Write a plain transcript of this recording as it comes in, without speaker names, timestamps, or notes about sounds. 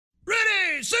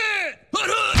Ready, set,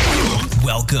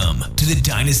 Welcome to the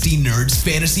Dynasty Nerds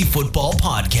Fantasy Football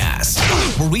Podcast,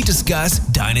 where we discuss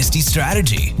dynasty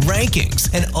strategy,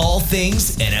 rankings, and all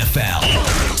things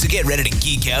NFL. So get ready to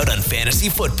geek out on fantasy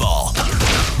football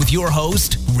with your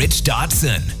host, Rich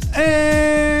Dotson.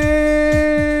 And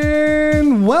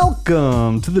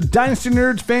welcome to the Dynasty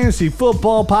Nerds Fantasy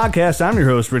Football Podcast. I'm your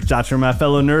host, Rich Dotson, my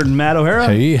fellow nerd, Matt O'Hara.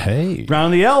 Hey.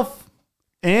 Brown the Elf.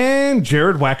 And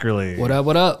Jared Wackerly.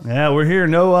 What up? Yeah, we're here.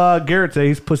 No Garrett today.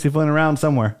 He's pussyfooting around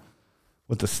somewhere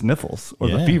with the sniffles or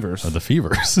the fevers. Or the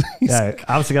fevers. Yeah,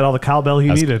 obviously got all the cowbell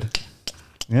he needed.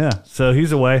 Yeah, so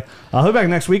he's away. He'll be back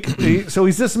next week. So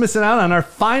he's just missing out on our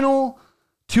final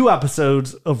 2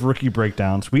 episodes of Rookie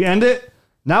Breakdowns. We end it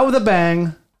not with a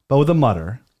bang, but with a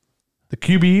mutter. The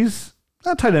QBs,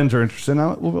 tight ends are interesting.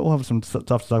 We'll have some stuff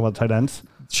to talk about tight ends.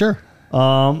 Sure.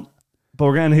 But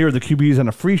we're going to hear the QBs on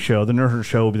a free show. The Nerd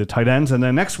Show will be the tight ends. And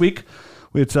then next week,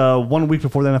 it's 1 week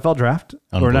before the NFL draft.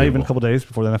 Or not even a couple days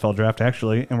before the NFL draft,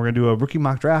 actually. And we're going to do a rookie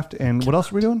mock draft. And what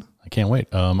else are we doing? I can't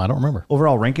wait. I don't remember.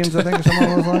 Overall rankings, I think, or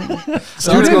something along those lines.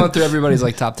 So we're going through everybody's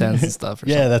like top 10s and stuff.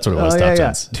 Yeah, that's what it was. Top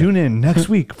 10s. Tune in next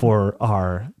week for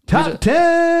our top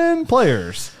 10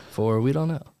 players. For we don't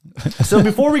know. So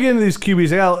before we get into these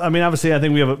QBs, obviously, I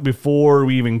think we have before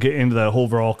we even get into the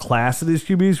overall class of these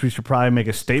QBs, we should probably make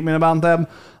a statement about them.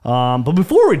 But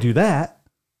before we do that,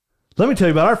 let me tell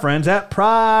you about our friends at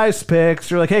Prize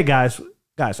Picks. You're like, hey guys,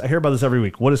 I hear about this every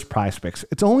week. What is Prize Picks?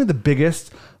 It's only the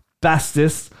biggest,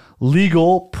 bestest,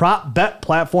 legal prop bet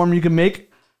platform you can make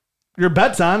your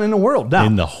bets on in the world. Now,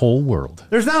 in the whole world.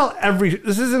 This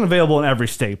isn't available in every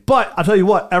state, but I'll tell you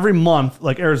what, every month,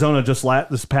 like Arizona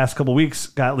this past couple weeks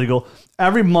got legal.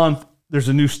 Every month there's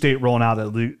a new state rolling out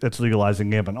that's legalizing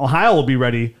gambling. Ohio will be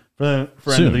ready for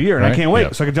end of the year, and right? I can't wait.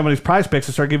 Yep. So I can jump on these Prize Picks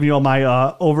and start giving you all my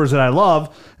overs that I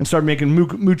love and start making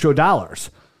mucho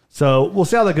dollars. So we'll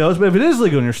see how that goes. But if it is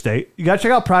legal in your state, you got to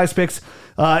check out Prize Picks.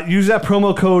 Use that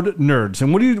promo code NERDS.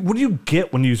 And what do you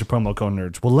get when you use the promo code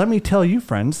NERDS? Well, let me tell you,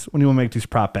 friends, when you want to make these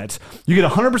prop bets, you get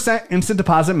 100% instant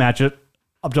deposit match it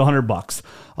up to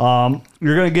 $100.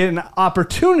 You're going to get an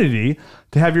opportunity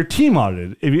to have your team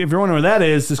audited. If you're wondering what that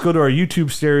is, just go to our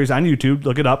YouTube series on YouTube.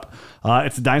 Look it up.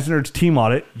 It's the Dynasty Nerds Team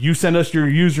Audit. You send us your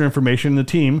user information in the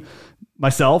team.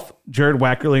 Myself, Jared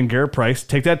Wackerly, and Garrett Price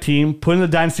take that team, put in the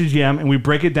Dynasty GM, and we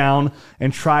break it down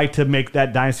and try to make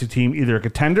that Dynasty team either a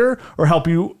contender or help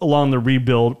you along the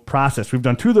rebuild process. We've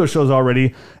done 2 of those shows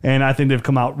already, and I think they've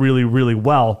come out really, really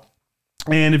well.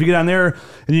 And if you get on there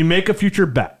and you make a future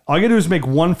bet, all you gotta do is make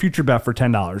one future bet for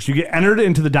 $10. You get entered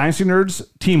into the Dynasty Nerds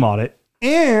Team Audit,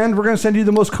 and we're going to send you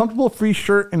the most comfortable free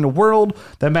shirt in the world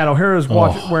that Matt O'Hara is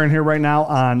wearing here right now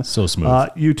on So smooth.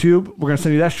 YouTube. We're going to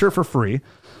send you that shirt for free.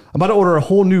 I'm about to order a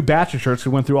whole new batch of shirts.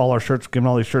 We went through all our shirts, giving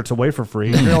all these shirts away for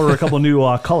free. We're going to order a couple new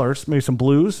colors, maybe some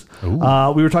blues. We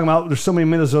were talking about there's so many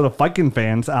Minnesota Viking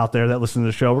fans out there that listen to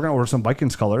the show. We're going to order some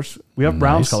Vikings colors. We have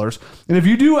Browns colors. And if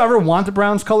you do ever want the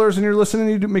Browns colors and you're listening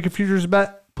and you make a futures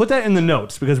bet, put that in the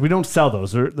notes because we don't sell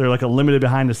those. They're like a limited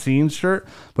behind the scenes shirt.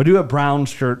 But do have Browns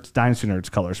shirts, Dynasty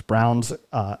Nerds colors, Browns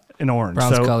in orange.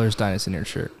 Browns colors, Dynasty Nerd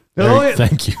shirt.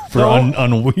 Thank you for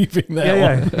unweaving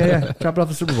that one. Yeah. Drop it off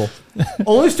the Super Bowl.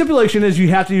 Only stipulation is you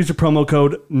have to use the promo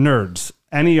code NERDS,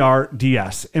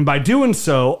 NERDS. And by doing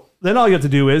so, then all you have to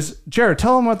do is, Jared,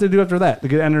 tell them what to do after that. To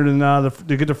get entered in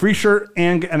to get the free shirt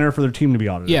and get entered for their team to be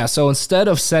audited. Yeah, so instead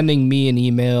of sending me an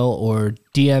email or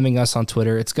DMing us on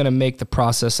Twitter, it's going to make the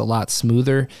process a lot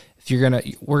smoother.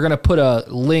 We're gonna put a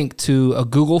link to a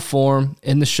Google form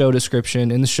in the show description,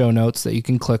 in the show notes that you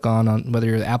can click on whether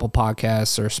you're Apple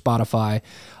Podcasts or Spotify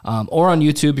or on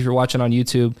YouTube. If you're watching on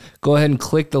YouTube, go ahead and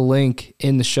click the link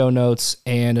in the show notes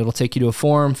and it'll take you to a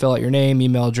form. Fill out your name,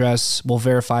 email address. We'll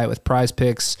verify it with Prize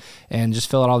Picks and just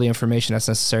fill out all the information that's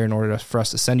necessary in order for us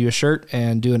to send you a shirt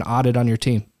and do an audit on your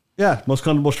team. Yeah, most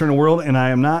comfortable shirt in the world, and I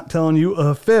am not telling you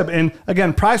a fib. And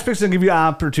again, Prize Picks will give you an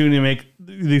opportunity to make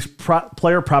these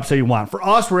player props that you want. For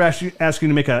us, we're actually asking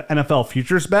you to make an NFL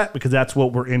futures bet because that's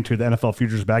what we're into, the NFL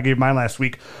futures bet. I gave mine last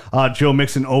week. Joe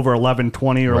Mixon over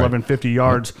 1120 or 1150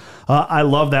 yards. I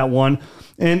love that one.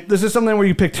 And this is something where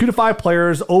you pick 2 to 5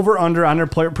 players over under on their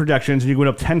player projections, and you win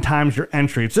up 10 times your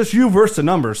entry. It's just you versus the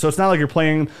numbers, so it's not like you're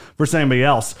playing versus anybody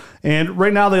else. And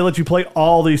right now, they let you play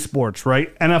all these sports,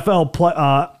 right? NFL,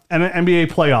 NBA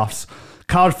playoffs,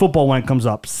 college football when it comes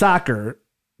up, soccer,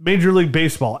 Major League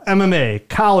Baseball, MMA,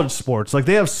 college sports. Like,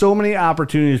 they have so many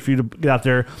opportunities for you to get out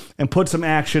there and put some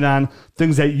action on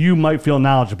things that you might feel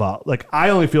knowledge about. Like, I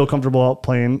only feel comfortable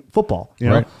playing football. You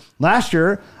know, right. Last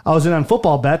year I was in on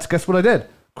football bets. Guess what I did?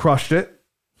 Crushed it,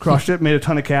 made a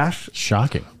ton of cash.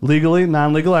 Shocking. Legally,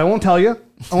 non-legally. I won't tell you.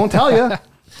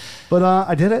 But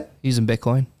I did it. Using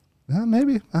Bitcoin.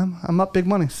 Maybe. I'm up big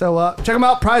money. So check them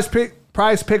out. Prize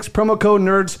Picks, promo code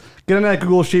NERDS. Get on that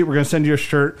Google Sheet. We're going to send you a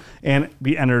shirt and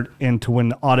be entered in to win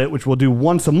the audit, which we'll do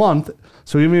once a month.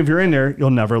 So even if you're in there,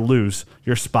 you'll never lose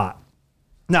your spot.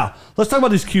 Now, let's talk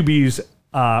about these QBs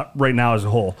right now as a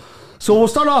whole. So we'll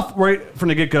start off right from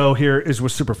the get-go here is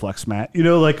with Superflex, Matt. You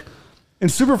know, like in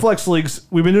Superflex leagues,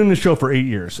 we've been doing the show for 8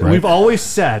 years. And we've always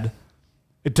said,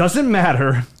 it doesn't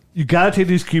matter. You got to take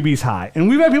these QBs high. And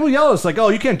we've had people yell at us like, oh,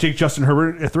 you can't take Justin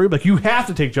Herbert at 3. Like, you have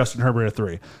to take Justin Herbert at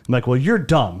 3. I'm like, well, you're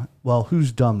dumb. Well,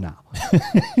 who's dumb now?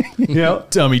 You know,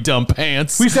 dumb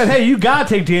pants. We said, hey, you got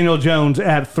to take Daniel Jones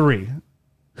at 3.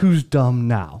 Who's dumb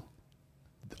now?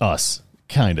 Us.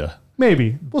 Kind of.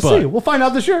 Maybe. We'll see. We'll find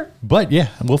out this year. But, yeah,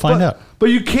 we'll find out.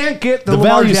 But you can't get the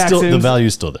Lamar Jackson. The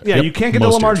value's still there. Yeah, you can't get the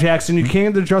Lamar Jackson. You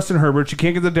can't get the Justin Herbert. You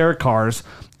can't get the Derek Carrs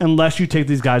unless you take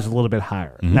these guys a little bit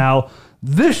higher. Now,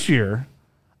 this year,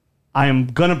 I am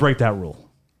going to break that rule.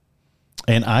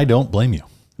 And I don't blame you.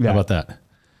 Yeah. How about that?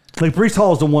 Like, Breece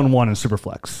Hall is the 1-1 in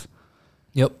Superflex.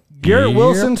 Yep. Garrett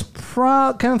Wilson's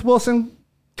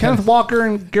Kenneth Walker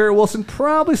and Garrett Wilson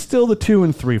probably still the 2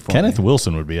 and 3 for Kenneth me.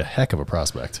 Wilson would be a heck of a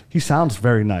prospect. He sounds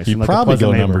very nice. He'd like probably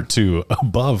go neighbor. number 2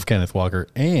 above Kenneth Walker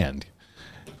and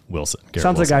Wilson.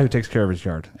 Sounds like a guy who takes care of his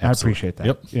yard. Absolutely. I appreciate that.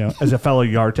 Yep. You know, as a fellow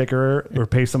yard taker or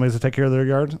pay somebody to take care of their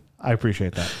yard, I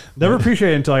appreciate that. Never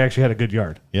appreciated it until I actually had a good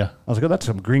yard. Yeah. I was like, oh, that's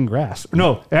some green grass.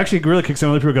 No, it actually really kicks in.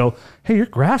 Other people go, hey, your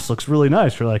grass looks really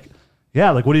nice. You're like,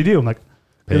 yeah, like, what do you do? I'm like,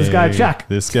 hey, this guy a check.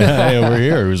 This guy over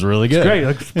here who's really good. It's great.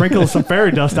 Like, sprinkle some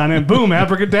fairy dust on it and boom,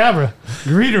 abracadabra.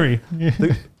 Greenery.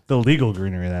 The legal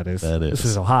greenery, that is. That is. This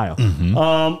is Ohio.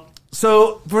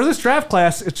 So for this draft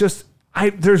class, it's just,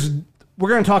 we're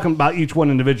going to talk about each one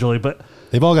individually, but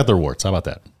they've all got their warts. How about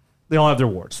that? They all have their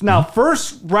warts. Now,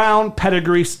 first round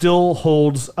pedigree still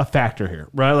holds a factor here,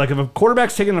 right? Like if a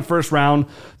quarterback's taken in the first round,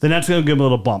 then that's going to give them a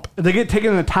little bump. If they get taken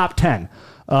in the top 10,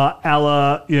 a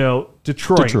la,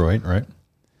 Detroit, right?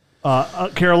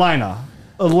 Carolina,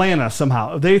 Atlanta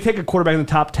somehow. If they take a quarterback in the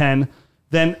top 10,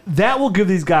 then that will give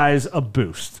these guys a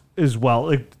boost as well.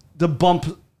 Like the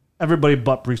bump everybody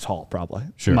but Breece Hall, probably,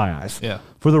 in my eyes. Yeah.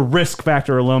 For the risk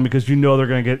factor alone, because you know they're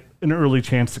going to get an early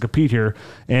chance to compete here.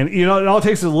 And, it all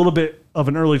takes is a little bit of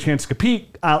an early chance to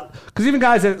compete out. Because even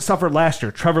guys that suffered last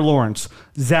year, Trevor Lawrence,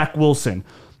 Zach Wilson,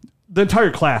 the entire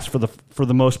class for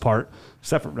the most part,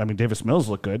 except for, Davis Mills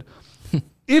looked good.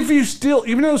 If you still,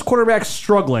 even though those quarterbacks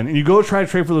struggling, and you go try to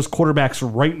trade for those quarterbacks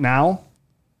right now,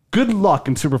 good luck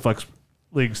in Superflex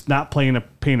leagues not paying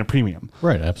a premium.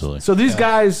 Right, absolutely. So these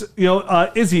guys,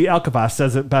 Izzy Alcavas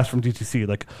says it best from DTC.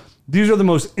 Like, these are the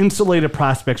most insulated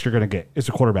prospects you're going to get as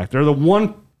a quarterback. They're the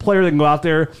one player that can go out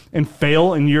there and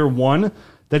fail in year one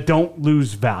that don't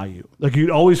lose value. Like, you'd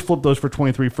always flip those for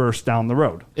 23 first down the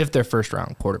road. If they're first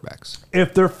round quarterbacks.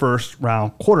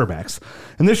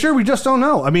 And this year, we just don't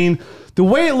know. The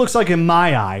way it looks like in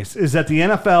my eyes is that the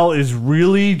NFL is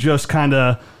really just kind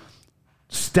of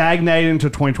stagnated into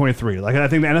 2023. Like, I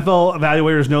think the NFL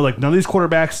evaluators know, like, none of these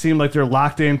quarterbacks seem like they're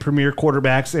locked in premier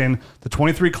quarterbacks, and the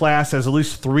 23 class has at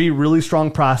least 3 really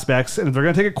strong prospects. And if they're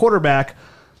going to take a quarterback,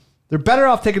 they're better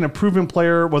off taking a proven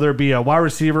player, whether it be a wide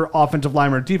receiver, offensive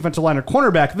lineman, or defensive line, or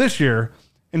cornerback this year,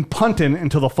 and punting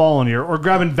until the following year, or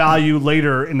grabbing value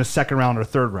later in the second round or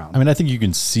third round. I think you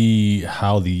can see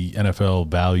how the NFL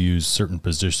values certain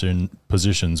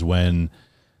positions when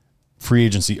free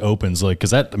agency opens,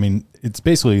 because it's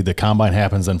basically the combine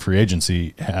happens, then free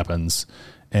agency happens.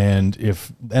 And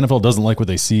if the NFL doesn't like what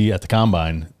they see at the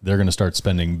combine, they're going to start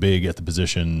spending big at the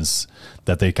positions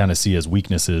that they kind of see as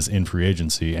weaknesses in free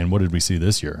agency. And what did we see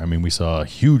this year? We saw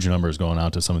huge numbers going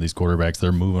out to some of these quarterbacks.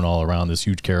 They're moving all around, this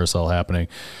huge carousel happening.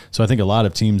 So I think a lot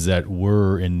of teams that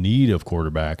were in need of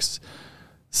quarterbacks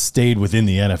stayed within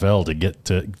the NFL to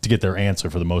get their answer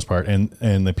for the most part.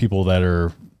 And the people that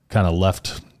are kind of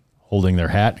left holding their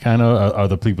hat are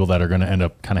the people that are going to end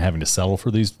up kind of having to settle for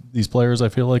these players, I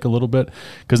feel like, a little bit.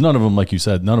 Because none of them, like you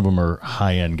said, none of them are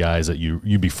high-end guys that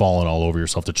you'd be falling all over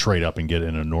yourself to trade up and get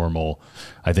in a normal,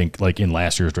 I think, like in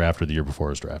last year's draft or the year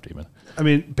before's draft even.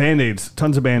 Band-Aids,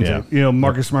 tons of Band-Aids. Yeah.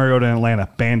 Marcus Mariota in Atlanta,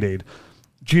 Band-Aid.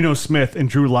 Geno Smith and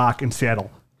Drew Lock in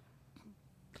Seattle.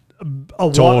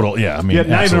 Total, yeah.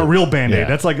 Not even a real Band-Aid. Yeah.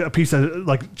 That's like a piece of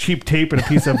like cheap tape and a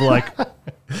piece of like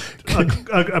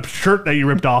a shirt that you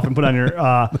ripped off and put on your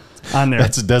on there.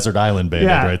 That's a desert island Band-Aid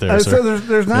right there. So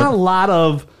there's not a lot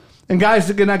of, and guys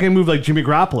that are not going to move like Jimmy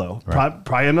Garoppolo. Right.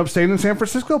 Probably end up staying in San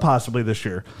Francisco possibly this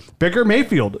year. Baker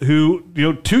Mayfield, who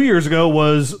 2 years ago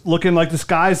was looking like the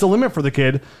sky's the limit for the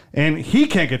kid, and he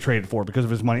can't get traded for because of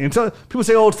his money. And so people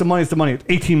say, "Oh, it's the money. It's the money."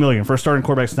 $18 million for a starting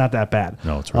quarterback is not that bad.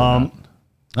 No, it's really not.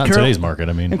 Not in today's market.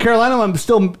 I mean, in Carolina, I'm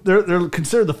still they're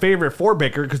considered the favorite for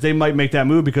Baker because they might make that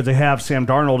move because they have Sam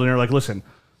Darnold and they're like, listen,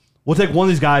 we'll take one of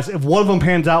these guys. If one of them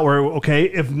pans out, we're okay.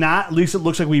 If not, at least it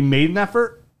looks like we made an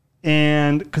effort.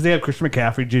 And because they have Christian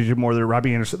McCaffrey, J.J. Moore, they're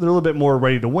Robbie Anderson, they're a little bit more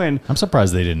ready to win. I'm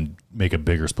surprised they didn't make a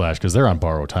bigger splash because they're on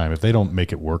borrowed time. If they don't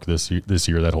make it work this year,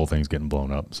 that whole thing's getting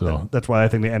blown up. So that's why I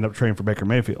think they end up trading for Baker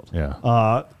Mayfield.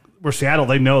 Yeah. Where Seattle,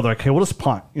 they know they're like, hey, we'll just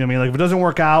punt. You know what I mean? Like if it doesn't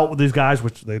work out with these guys,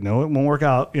 which they know it won't work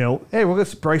out, hey, we'll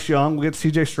get Bryce Young, we'll get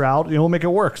CJ Stroud, we'll make it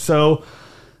work. So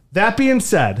that being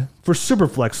said, for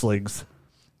Superflex leagues,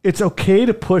 it's okay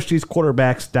to push these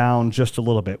quarterbacks down just a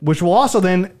little bit, which will also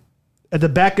then at the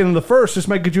back end of the first, this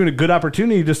might get you in a good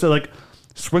opportunity just to like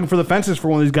swing for the fences for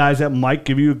one of these guys that might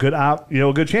give you a good a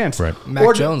good chance. Right.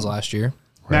 Mac Jones last year.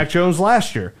 Mac Jones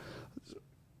last year.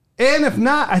 And if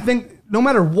not, I think no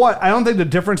matter what, I don't think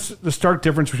the stark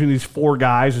difference between these four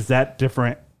guys is that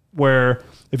different. Where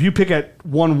if you pick at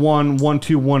 1-1,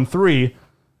 1-2, 1-3,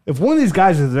 if one of these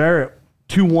guys is there at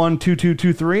 2-1, 2-2,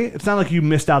 2-3, it's not like you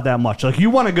missed out that much. Like you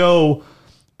want to go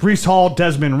Breece Hall,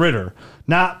 Desmond Ridder,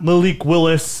 not Malik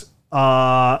Willis,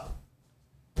 Tyler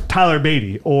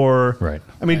Beatty, or right.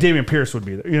 I mean, Dameon Pierce would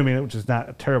be there. You know what I mean? Which is not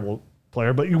a terrible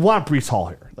player, but you want Breece Hall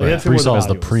here. Like, that's Breece Hall is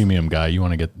the premium guy. You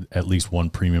want to get at least one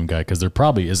premium guy because there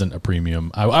probably isn't a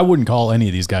premium. I wouldn't call any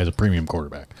of these guys a premium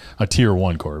quarterback, a tier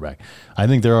 1 quarterback. I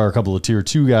think there are a couple of tier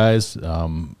 2 guys,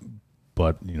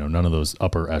 but none of those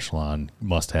upper echelon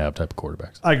must-have type of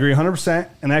quarterbacks. I agree 100%.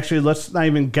 And actually, let's not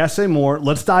even guess anymore.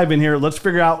 Let's dive in here. Let's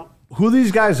figure out who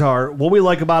these guys are, what we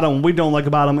like about them, what we don't like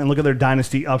about them, and look at their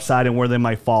dynasty upside and where they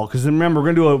might fall. Because remember, we're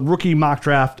going to do a rookie mock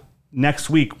draft next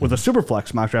week with a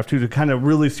Superflex mock draft too to kind of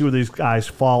really see where these guys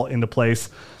fall into place.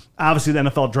 Obviously, the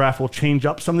NFL draft will change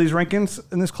up some of these rankings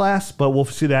in this class, but we'll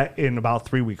see that in about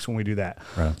 3 weeks when we do that.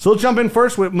 Right. So let's jump in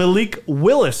first with Malik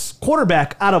Willis,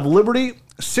 quarterback out of Liberty,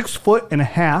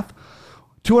 6'1.5",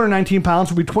 219 pounds,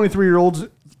 will be 23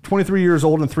 years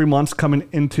old in 3 months coming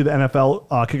into the NFL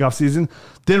kickoff season.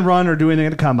 Didn't run or do anything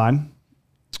at the combine.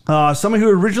 Someone who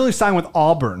originally signed with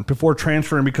Auburn before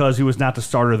transferring because he was not the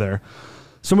starter there.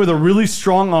 Someone with a really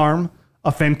strong arm,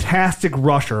 a fantastic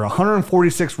rusher,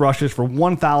 146 rushes for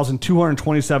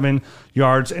 1,227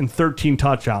 yards and 13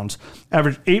 touchdowns.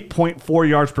 Averaged 8.4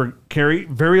 yards per carry.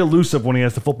 Very elusive when he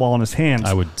has the football in his hands.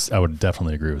 I would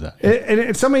definitely agree with that. Yeah. And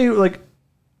it's somebody like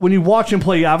when you watch him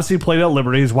play, he obviously played at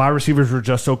Liberty. His wide receivers were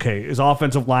just okay. His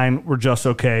offensive line were just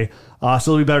okay. So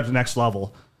he'll be better at the next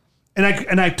level. And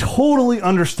I totally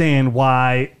understand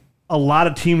why a lot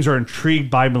of teams are intrigued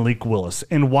by Malik Willis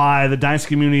and why the dynasty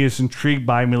community is intrigued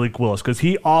by Malik Willis because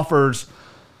he offers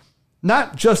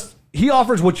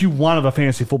what you want of a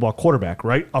fantasy football quarterback,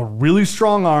 right? A really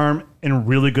strong arm and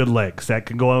really good legs that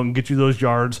can go out and get you those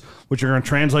yards, which are going to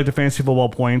translate to fantasy football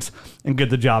points and get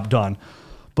the job done.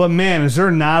 But man, is there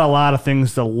not a lot of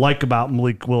things to like about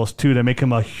Malik Willis too that make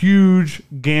him a huge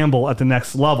gamble at the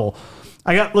next level?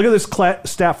 Look at this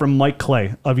stat from Mike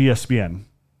Clay of ESPN.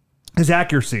 His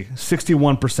accuracy,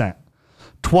 61%,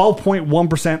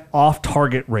 12.1%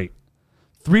 off-target rate,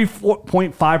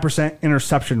 3.5%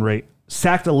 interception rate,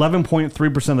 sacked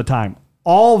 11.3% of the time.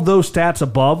 All of those stats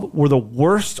above were the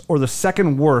worst or the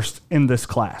second worst in this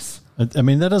class. I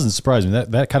mean, that doesn't surprise me.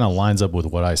 That kind of lines up with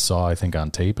what I saw, I think,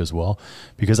 on tape as well,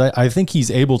 because I think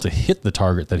he's able to hit the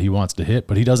target that he wants to hit,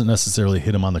 but he doesn't necessarily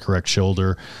hit him on the correct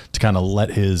shoulder to kind of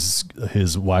let his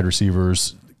wide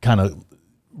receivers kind of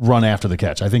run after the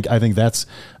catch. I think that's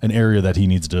an area that he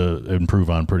needs to improve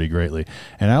on pretty greatly.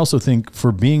 And I also think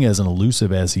for being as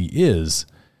elusive as he is,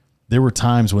 there were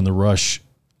times when the rush,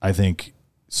 I think,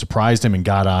 surprised him and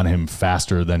got on him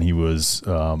faster than he was,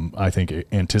 I think,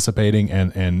 anticipating.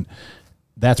 And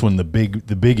that's when the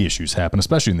big issues happen,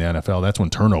 especially in the NFL. That's when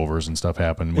turnovers and stuff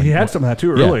happen. He had some of that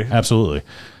too early. Yeah, absolutely.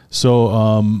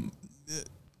 So,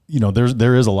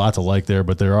 there is a lot to like there,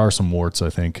 but there are some warts, I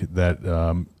think,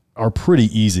 that are pretty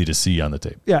easy to see on the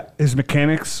tape. Yeah, his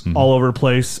mechanics all over the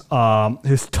place.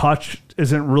 His touch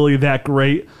isn't really that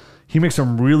great. He makes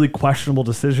some really questionable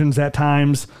decisions at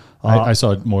times. I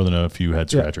saw more than a few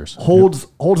head scratchers. Yeah, holds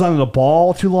onto the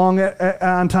ball too long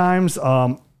on times.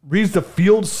 Reads the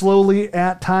field slowly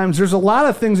at times. There's a lot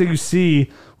of things that you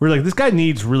see where like this guy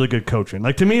needs really good coaching.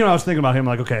 Like to me, when I was thinking about him,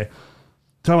 like okay,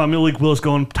 talking about Malik Willis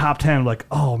going top 10, like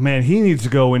oh man, he needs to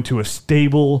go into a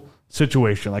stable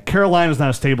situation. Like Carolina's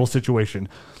not a stable situation.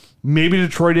 Maybe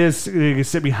Detroit is. They can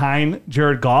sit behind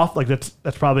Jared Goff. Like that's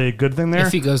probably a good thing there.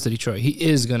 If he goes to Detroit, he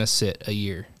is going to sit a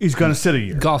year. He's going to sit a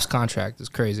year. Goff's contract is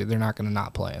crazy. They're not going to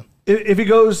not play him. If he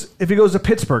goes to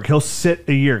Pittsburgh, he'll sit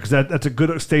a year because that's a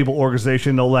good stable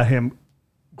organization. They'll let him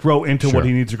grow into what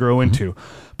he needs to grow into.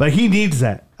 But he needs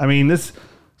that. I mean,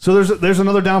 So there's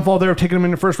another downfall there of taking him in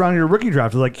the first round of your rookie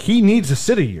draft. Like, he needs to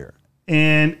sit a year.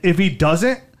 And if he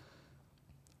doesn't,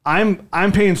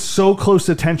 I'm paying so close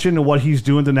attention to what he's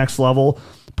doing at the next level,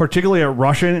 particularly at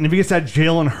rushing. And if he gets that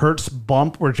Jalen Hurts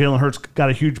bump where Jalen Hurts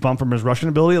got a huge bump from his rushing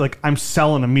ability, like, I'm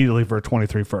selling immediately for a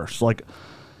 23 first. Like,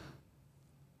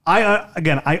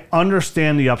 I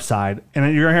understand the upside.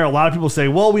 And you're going to hear a lot of people say,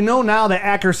 well, we know now that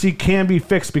accuracy can be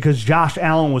fixed because Josh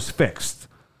Allen was fixed.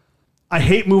 I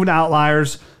hate moving to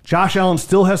outliers. Josh Allen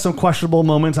still has some questionable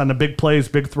moments on the big plays,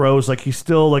 big throws. Like, he's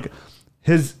still, like,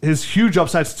 his huge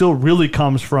upside still really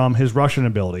comes from his rushing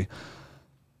ability.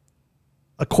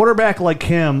 A quarterback like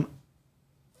him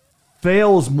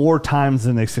fails more times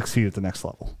than they succeed at the next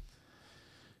level.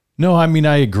 No, I mean,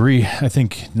 I agree. I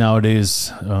think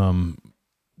nowadays, NFL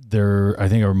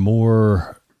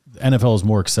is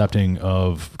more accepting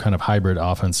of kind of hybrid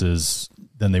offenses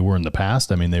than they were in the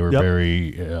past. I mean, they were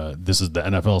very, this is the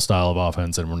NFL style of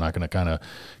offense, and we're not going to kind of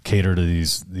cater to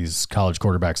these college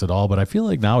quarterbacks at all. But I feel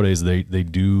like nowadays they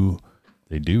do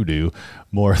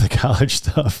more of the college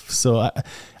stuff. So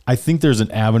I think there's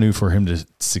an avenue for him to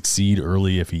succeed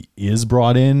early if he is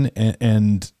brought in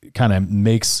and kind of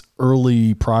makes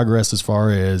early progress as far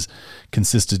as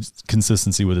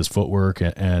consistency with his footwork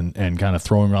and kind of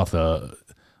throwing off a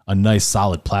nice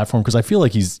solid platform. Because I feel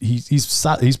like he's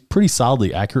pretty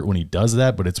solidly accurate when he does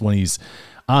that, but it's when he's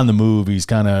on the move, he's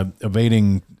kind of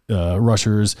evading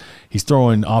rushers. He's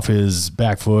throwing off his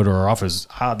back foot or off his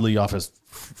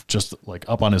just like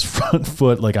up on his front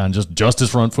foot, like on just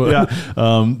his front foot. Yeah.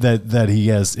 That he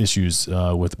has issues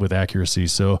with accuracy.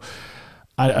 So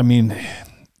I mean,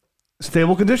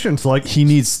 stable conditions. Like, he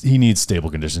needs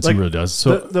stable conditions. Like, he really does.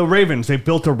 So the Ravens, they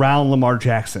built around Lamar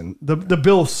Jackson. The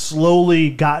Bills slowly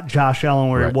got Josh Allen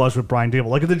where it was with Brian Daboll.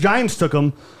 Like, if the Giants took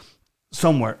him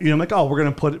somewhere, like, oh, we're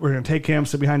gonna take him,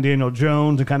 sit behind Daniel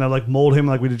Jones and kind of like mold him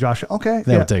like we did Josh. Okay,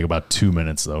 that would take about 2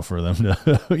 minutes though for them to,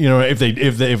 if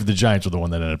the Giants were the one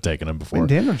that ended up taking him before. I mean,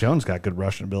 Daniel Jones got good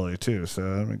rushing ability too. So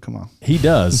I mean, come on, he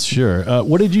does. Sure.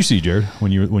 What did you see, Jared,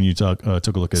 when you took a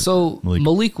look at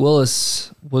Malik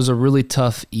Willis was a really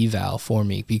tough eval for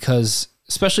me because,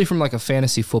 especially from like a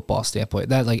fantasy football standpoint,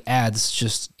 that like adds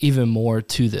just even more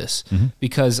to this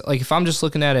because like if I'm just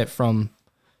looking at it from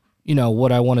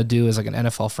what I want to do is like an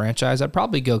NFL franchise, I'd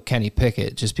probably go Kenny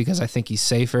Pickett just because I think he's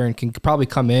safer and can probably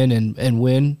come in and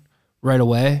win right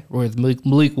away. With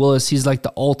Malik Willis, he's like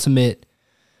the ultimate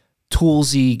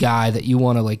toolsy guy that you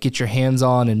want to like get your hands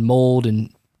on and mold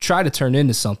and try to turn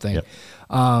into something. Yep.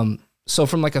 So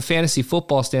from like a fantasy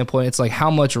football standpoint, it's like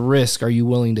how much risk are you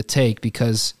willing to take?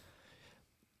 Because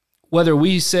whether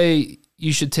we say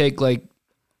you should take like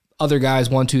other guys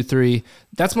 1, 2, 3,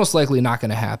 that's most likely not going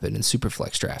to happen in super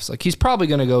flex drafts. Like, he's probably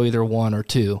going to go either 1 or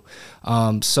 2.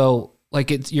 So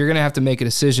like you're going to have to make a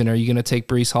decision. Are you going to take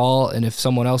Breece Hall? And if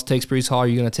someone else takes Breece Hall, are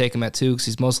you going to take him at 2? Because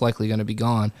he's most likely going to be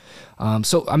gone.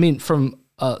 So I mean, from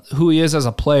who he is as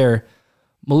a player,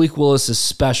 Malik Willis is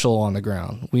special on the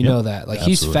ground. We know that. Like,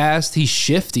 absolutely. He's fast. He's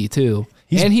shifty too.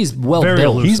 And he's well built.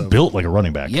 Elusive. He's built like a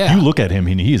running back. Yeah. You look at him,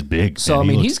 he is big. So, I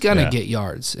mean, he's going to get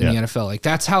yards in the NFL. Like,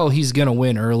 that's how he's going to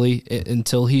win early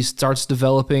until he starts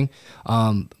developing.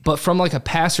 But from like a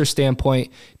passer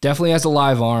standpoint, definitely has a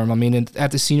live arm. I mean,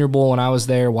 at the Senior Bowl when I was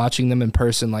there watching them in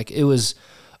person, like, it was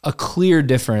a clear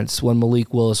difference when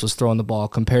Malik Willis was throwing the ball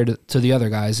compared to the other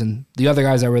guys. And the other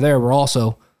guys that were there were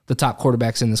also the top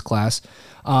quarterbacks in this class.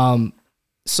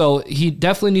 So he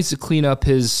definitely needs to clean up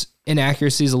his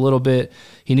inaccuracies a little bit.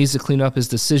 He needs to clean up his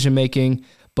decision making.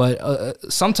 But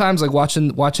sometimes, like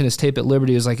watching his tape at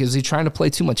Liberty, is like, is he trying to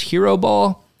play too much hero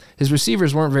ball? His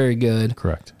receivers weren't very good.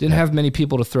 Correct. Didn't have many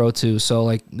people to throw to. So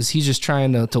like, is he just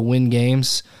trying to win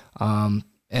games?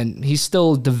 And he's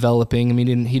still developing. I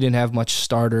mean, he didn't have much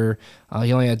starter.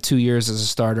 He only had 2 years as a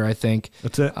starter, I think.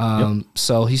 That's it.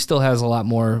 So he still has a lot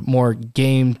more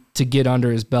game to get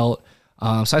under his belt.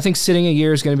 So I think sitting a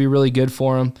year is going to be really good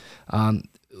for him.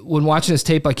 When watching his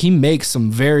tape, like, he makes some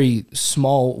very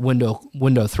small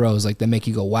window throws, like, that make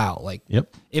you go, wow. Like,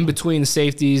 in between the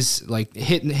safeties, like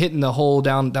hitting the hole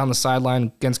down the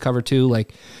sideline against cover 2.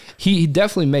 Like, he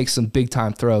definitely makes some big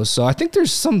time throws. So I think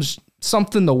there's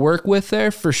something to work with there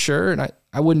for sure. And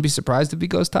I wouldn't be surprised if he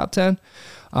goes top 10.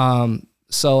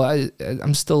 So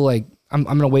I'm still like, I'm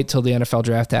going to wait till the NFL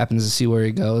draft happens to see where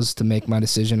he goes to make my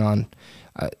decision on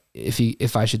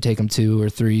if I should take him 2 or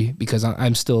 3, because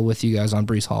I'm still with you guys on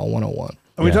Breece Hall 101.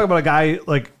 And we talk about a guy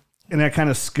like in that kind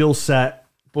of skill set,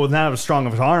 but not as strong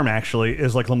of an arm actually,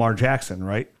 is like Lamar Jackson,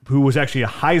 right? Who was actually a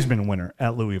Heisman winner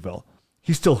at Louisville.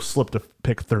 He still slipped to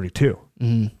pick 32. You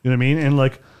know what I mean? And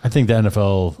like, I think the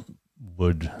NFL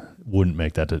wouldn't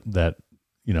make that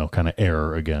kind of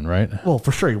error again, right? Well,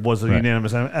 for sure, he was a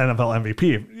unanimous NFL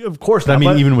MVP. Of course not. I mean,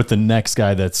 but even with the next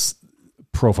guy that's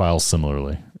profiled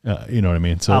similarly, you know what I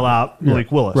mean? So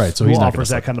Malik Willis, right? So who he's not offers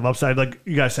that kind of upside, like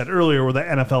you guys said earlier, where the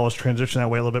NFL has transitioned that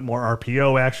way, a little bit more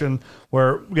RPO action,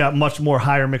 where we got much more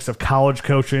higher mix of college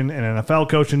coaching and NFL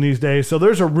coaching these days. So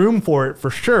there's a room for it for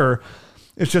sure.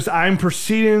 It's just I'm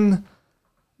proceeding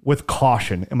with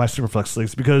caution in my Superflex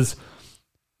leagues because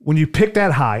when you pick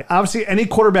that high, obviously any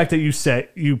quarterback that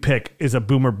you pick is a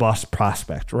boomer bust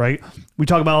prospect, right? We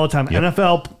talk about all the time. Yep.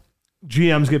 NFL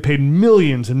GMs get paid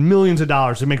millions and millions of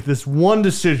dollars to make this one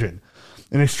decision,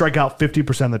 and they strike out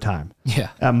 50% of the time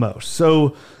at most.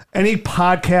 So any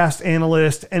podcast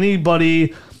analyst,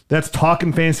 anybody that's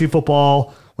talking fantasy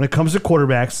football, when it comes to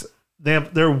quarterbacks,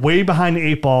 they're way behind the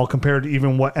 8 ball compared to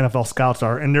even what NFL scouts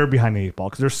are, and they're behind the 8 ball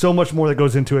because there's so much more that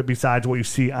goes into it besides what you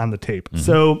see on the tape. Mm-hmm.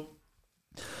 So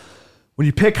when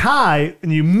you pick high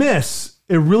and you miss,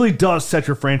 it really does set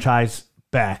your franchise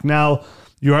back. Now,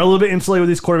 you are a little bit insulated with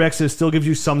these quarterbacks. It still gives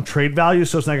you some trade value,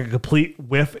 so it's not a complete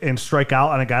whiff and strike out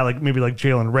on a guy like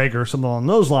Jalen Reagor or something along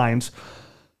those lines.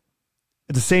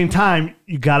 At the same time,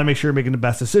 you got to make sure you're making the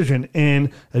best decision.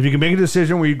 And if you can make a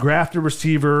decision where you draft a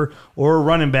receiver or a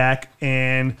running back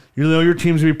and you know your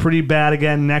team's going to be pretty bad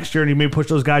again next year and you may push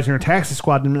those guys in your taxi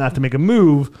squad not to make a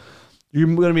move, you're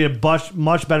going to be in a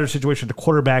much better situation at the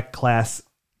quarterback class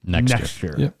next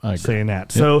year. Yep, I agree. Saying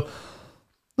that. Yep. So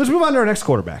let's move on to our next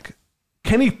quarterback.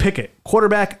 Kenny Pickett,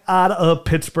 quarterback out of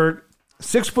Pittsburgh.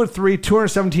 6'3",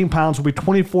 217 pounds, will be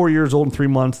 24 years old in 3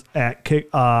 months at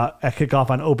kickoff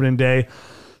on opening day.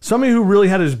 Somebody who really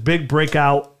had his big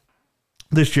breakout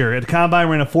this year. At the Combine,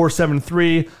 ran a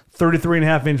 4.73,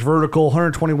 33.5-inch vertical,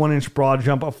 121-inch broad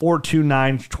jump, a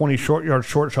 4.29, 20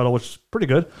 short shuttle, which is pretty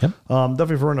good. Yep.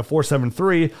 Definitely for running a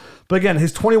 4.73. But again,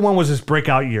 his 21 was his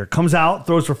breakout year. Comes out,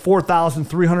 throws for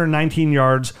 4,319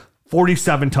 yards,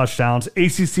 47 touchdowns,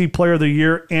 ACC Player of the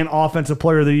Year and Offensive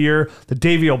Player of the Year, the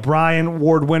Davey O'Brien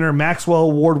Award winner,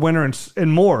 Maxwell Award winner,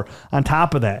 and more on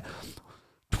top of that.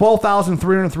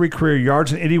 12,303 career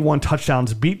yards and 81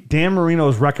 touchdowns, beat Dan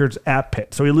Marino's records at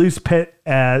Pitt. So he leads Pitt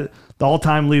as the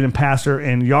all-time leading passer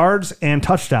in yards and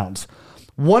touchdowns.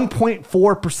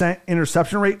 1.4%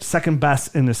 interception rate, second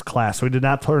best in this class. So he did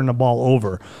not turn the ball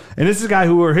over. And this is a guy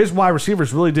who his wide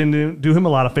receivers really didn't do him a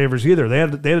lot of favors either. They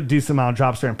had a decent amount of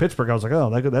drops there in Pittsburgh. I was like, oh,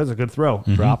 that was a good throw.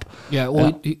 Mm-hmm. Drop. Yeah,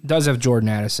 well, he does have Jordan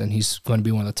Addison. He's going to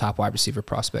be one of the top wide receiver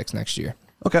prospects next year.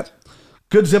 Okay.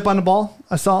 Good zip on the ball,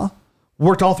 I saw.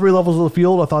 Worked all 3 levels of the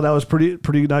field. I thought that was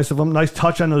pretty nice of him. Nice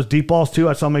touch on those deep balls, too.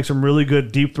 I saw him make some really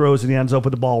good deep throws, and he ends up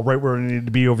with the ball right where it needed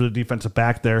to be over the defensive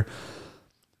back there.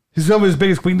 Some of his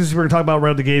biggest weaknesses we're going to talk about right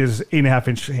out the gate is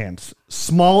 8.5-inch hands.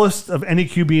 Smallest of any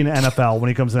QB in the NFL when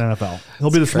he comes to the NFL. He'll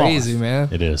be the smallest. Crazy, man.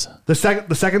 It is. The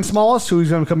second smallest, who he's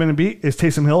going to come in and beat, is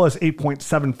Taysom Hill, has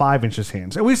 8.75 inches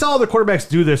hands. And we saw other quarterbacks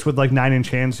do this with like 9-inch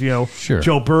hands. Sure.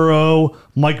 Joe Burrow,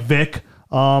 Mike Vick,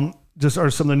 just are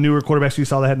some of the newer quarterbacks you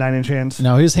saw that had 9-inch hands.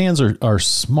 Now his hands are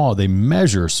small. They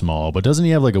measure small, but doesn't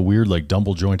he have like a weird like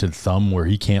double jointed thumb where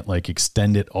he can't like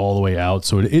extend it all the way out?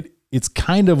 So it's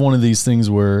kind of one of these things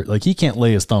where like he can't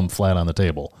lay his thumb flat on the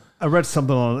table. I read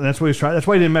something on it. That's what he was trying. That's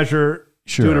why he didn't measure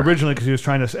do it originally, because he was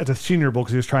trying to at the Senior Bowl,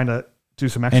 because he was trying to do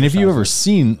some exercise. And if you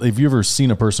ever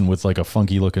seen a person with like a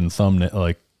funky looking thumb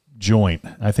like joint,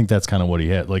 I think that's kind of what he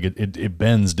had. Like it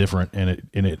bends different, and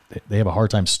they have a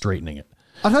hard time straightening it.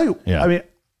 I'll tell you. Yeah. I mean,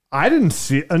 I didn't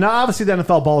see. Now, obviously, the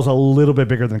NFL ball is a little bit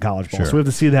bigger than college ball, so we have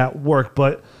to see that work.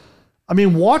 But I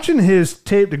mean, watching his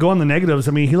tape, to go on the negatives,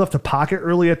 I mean, he left the pocket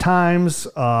early at times.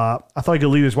 I thought he could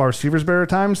lead his wide receivers better at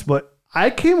times, but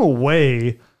I came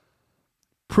away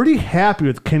pretty happy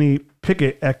with Kenny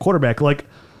Pickett at quarterback. Like,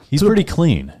 he's pretty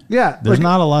clean. Yeah. There's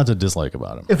not a lot to dislike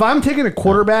about him. If I'm taking a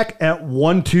quarterback at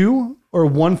 1-2 or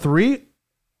 1-3,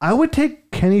 I would take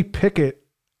Kenny Pickett,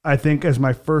 I think, as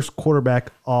my first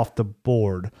quarterback off the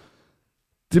board.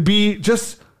 To be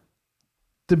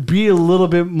a little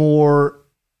bit more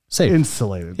safe,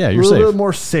 insulated. Yeah, you're a safe. little bit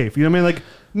more safe. You know what I mean? Like,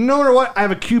 no matter what, I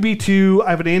have a QB2. I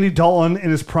have an Andy Dalton in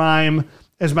his prime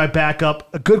as my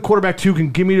backup. A good quarterback 2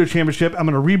 can give me to a championship. I'm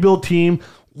going to rebuild team.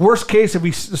 Worst case, if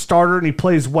he's a starter and he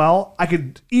plays well, I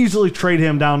could easily trade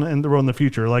him down in the road in the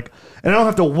future. Like, and I don't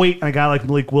have to wait on a guy like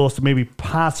Malik Willis to maybe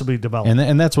possibly develop.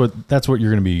 And that's what you're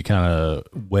going to be kind of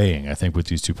weighing, I think, with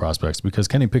these 2 prospects, because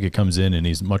Kenny Pickett comes in and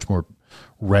he's much more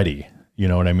ready. You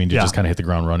know what I mean? To just kind of hit the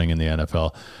ground running in the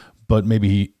NFL. But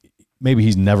maybe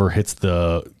he's never hits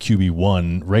the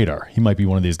QB1 radar. He might be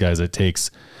one of these guys that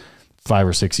takes 5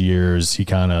 or 6 years. He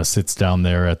kind of sits down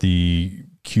there at the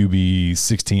QB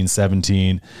 16,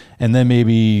 17, and then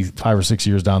maybe 5 or 6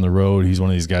 years down the road, he's one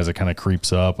of these guys that kind of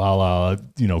creeps up, a la,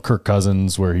 Kirk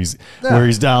Cousins, where he's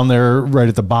down there right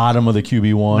at the bottom of the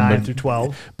QB1, 9 through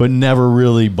 12, but never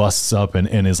really busts up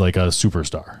and is like a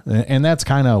superstar. And that's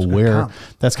kind of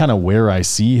where I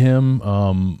see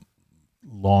him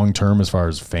long term as far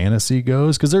as fantasy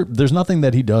goes, because there's nothing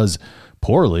that he does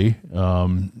poorly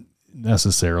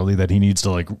necessarily that he needs to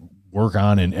like work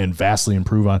on and vastly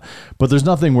improve on, but there's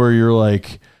nothing where you're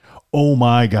like, oh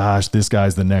my gosh, this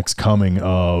guy's the next coming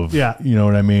of, you know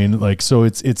what I mean? Like, so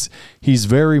he's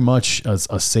very much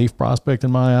a safe prospect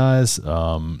in my eyes.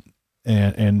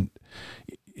 And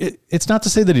it's not to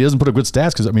say that he doesn't put up good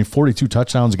stats, because 42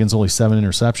 touchdowns against only 7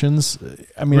 interceptions.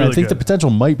 I mean, really I think the potential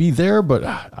might be there, but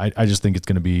I just think it's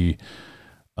going to be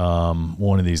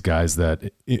one of these guys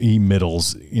that he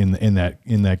middles in that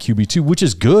QB2, which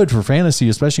is good for fantasy,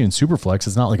 especially in Superflex.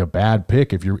 It's not like a bad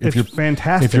pick if you're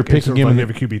fantastic. If you're picking him, you have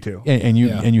a QB2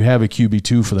 and you have a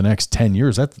QB2 for the next 10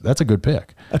 years. That's a good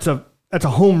pick. That's a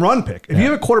home run pick. If you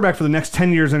have a quarterback for the next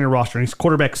 10 years on your roster, and he's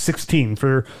quarterback 16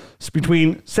 for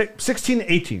between 16 and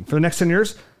 18 for the next 10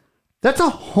 years, that's a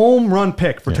home run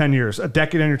pick for 10 years, a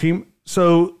decade on your team.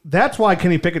 So that's why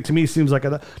Kenny Pickett to me seems like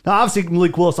now obviously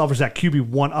Malik Willis offers that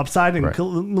QB1 upside, and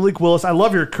Malik Willis, I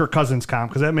love your Kirk Cousins comp,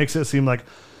 because that makes it seem like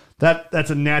that's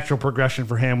a natural progression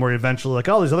for him, where he eventually like,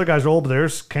 oh, these other guys are old, but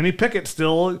there's Kenny Pickett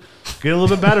still getting a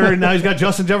little bit better, and now he's got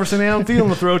Justin Jefferson and Adam Thielen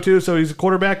to throw to, so he's a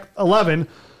quarterback 11.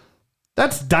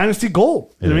 That's dynasty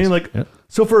gold. You know what I mean?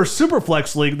 So for a super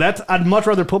flex league, I'd much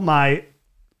rather put my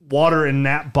water in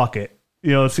that bucket.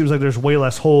 It seems like there's way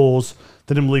less holes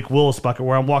than in Malik Willis bucket,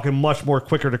 where I'm walking much more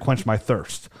quicker to quench my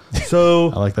thirst.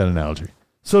 So I like that analogy.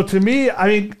 So to me,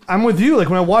 I'm with you. Like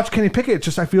when I watch Kenny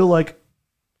Pickett, I feel like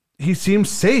he seems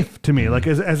safe to me, like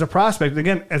as a prospect.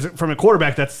 Again, from a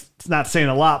quarterback, that's not saying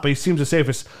a lot, but he seems the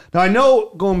safest. Now, I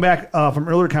know going back from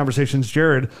earlier conversations,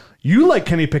 Jared, you liked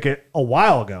Kenny Pickett a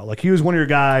while ago. Like he was one of your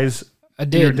guys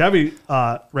in your Debbie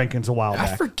rankings a while back.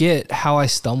 I forget how I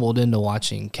stumbled into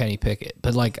watching Kenny Pickett,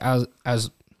 but like I was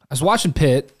watching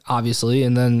Pitt, obviously,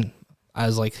 and then I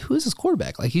was like, who is this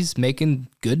quarterback? Like, he's making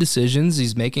good decisions.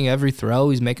 He's making every throw.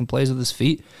 He's making plays with his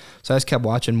feet. So I just kept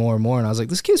watching more and more, and I was like,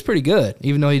 this kid's pretty good,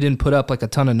 even though he didn't put up like a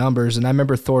ton of numbers. And I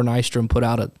remember Thor Nystrom put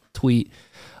out a tweet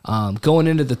going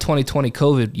into the 2020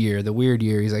 COVID year, the weird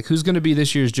year. He's like, who's going to be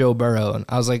this year's Joe Burrow? And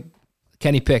I was like,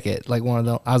 Kenny Pickett. I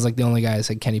was like the only guy that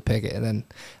said Kenny Pickett. And then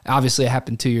obviously it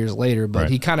happened 2 years later, but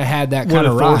he kind of had that kind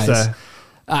of rise.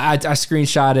 I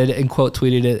screenshotted and quote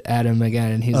tweeted it at him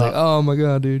again, and he's like, "Oh my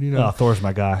god, dude! Thor's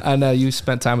my guy." I know you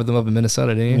spent time with him up in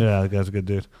Minnesota, didn't you? Yeah, that guy's a good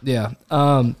dude. Yeah.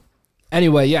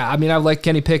 Anyway, yeah. I like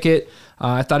Kenny Pickett.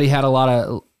 I thought he had a lot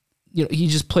of, he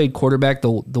just played quarterback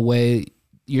the way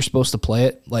you're supposed to play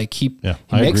it. Like he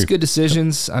makes good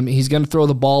decisions. He's going to throw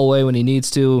the ball away when he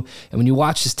needs to. And when you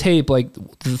watch his tape, like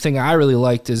the thing I really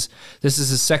liked is this is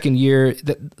his second year.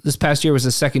 This past year was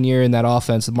his second year in that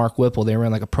offense with Mark Whipple. They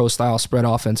ran like a pro style spread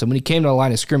offense. And when he came to the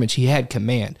line of scrimmage, he had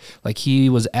command. Like he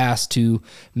was asked to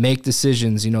make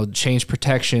decisions, change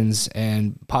protections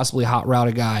and possibly hot route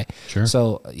a guy. Sure.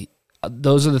 So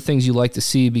those are the things you like to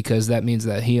see, because that means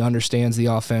that he understands the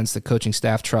offense. The coaching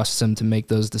staff trusts him to make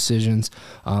those decisions.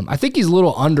 I think he's a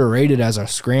little underrated as a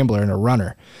scrambler and a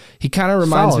runner. He kind of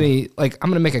reminds me, like, I'm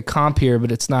going to make a comp here,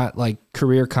 but it's not like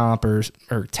career comp or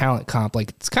talent comp.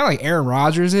 Like it's kind of like Aaron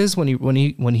Rodgers is when he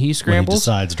scrambles. When he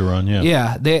decides to run,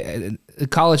 yeah.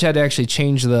 College had to actually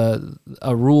change a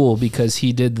rule because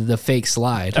he did the fake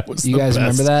slide. You guys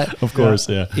remember that? Of course,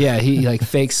 yeah. Yeah, he like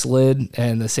fake slid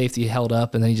and the safety held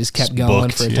up and then he just kept going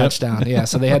for a touchdown. Yeah,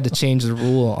 so they had to change the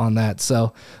rule on that.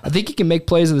 So I think he can make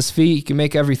plays with his feet. He can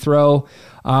make every throw.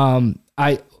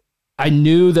 I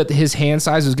knew that his hand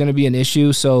size was going to be an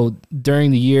issue. So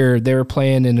during the year, they were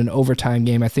playing in an overtime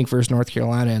game, I think versus North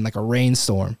Carolina, in like a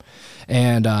rainstorm.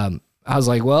 And I was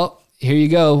like, well, here you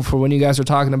go for when you guys are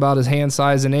talking about his hand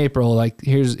size in April. Like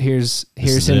here's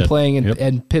him playing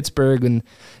in Pittsburgh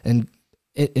and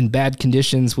in bad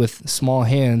conditions with small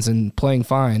hands and playing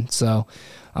fine. So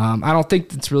I don't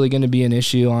think it's really going to be an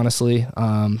issue, honestly.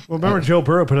 Well, remember Joe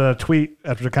Burrow put out a tweet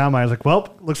after the combine. I was like,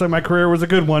 well, looks like my career was a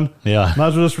good one. Yeah. Might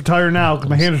as well just retire now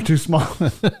because my hands are too small.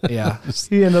 Yeah.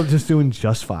 He ended up just doing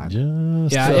just fine.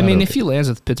 If he lands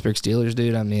with Pittsburgh Steelers,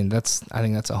 dude, I think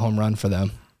that's a home run for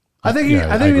them. I think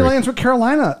he lands with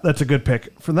Carolina. That's a good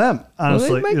pick for them,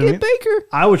 honestly. Well, they might get Baker.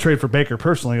 I would trade for Baker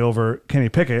personally over Kenny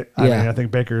Pickett. I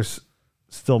think Baker's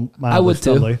still mildly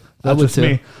studly. That's just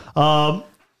me.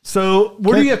 So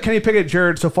where do you have Kenny Pickett,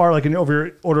 Jared, so far, like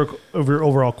over your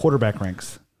overall quarterback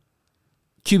ranks?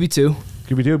 QB2.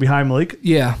 QB2 behind Malik.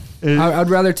 Yeah. I'd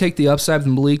rather take the upside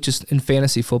than Malik just in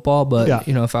fantasy football. But,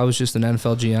 Yeah. if I was just an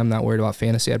NFL GM, not worried about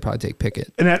fantasy, I'd probably take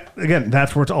Pickett. And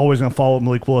that's where it's always going to fall with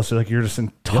Malik Willis. So like you're just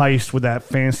enticed with that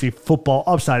fantasy football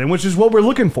upside, and which is what we're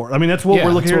looking for. I mean, that's what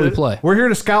we're looking that's what here. we play. We're here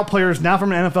to scout players, not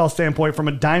from an NFL standpoint, from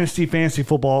a dynasty fantasy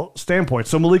football standpoint.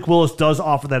 So Malik Willis does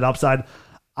offer that upside.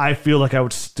 I feel like I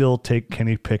would still take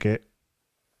Kenny Pickett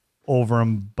over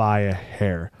him by a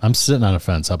hair. I'm sitting on a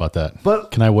fence. How about that?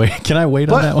 But can I wait? Can I wait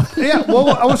on that one? Yeah, well,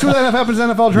 I want to see what happens in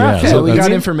the NFL draft. Yeah, So we I got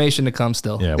mean, information to come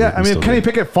still. Yeah, I mean, if Kenny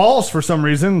Pickett falls for some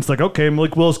reason, it's like, okay,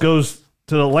 Malik Willis goes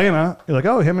to Atlanta. You're like,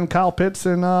 oh, him and Kyle Pitts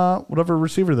and whatever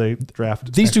receiver they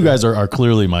drafted. These two guys are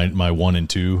clearly my 1 and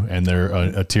 2, and they're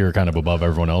a tier kind of above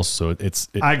everyone else. So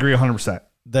I agree 100%.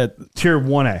 that Tier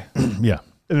 1A. yeah.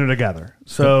 And they're together.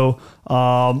 So,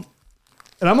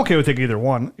 and I'm okay with taking either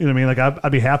one. You know what I mean? Like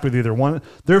I'd be happy with either one.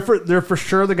 They're for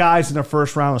sure the guys in the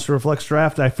first round of Superflex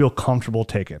draft that I feel comfortable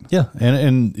taking. Yeah,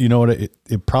 and you know what?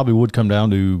 It probably would come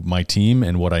down to my team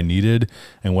and what I needed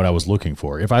and what I was looking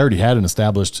for. If I already had an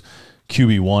established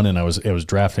QB1 and I was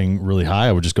drafting really high,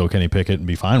 I would just go Kenny Pickett and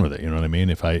be fine with it. You know what I mean?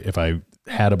 If I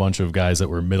had a bunch of guys that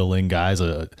were middling guys,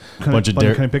 a bunch of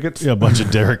Kenny Pickett's? a bunch of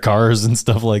Derek Carrs and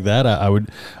stuff like that, I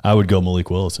would go Malik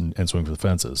Willis and swing for the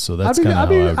fences. So that's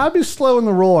kind of I'd be slow in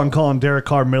the roll on calling Derek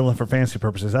Carr middling for fantasy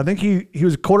purposes. I think he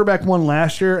was a quarterback one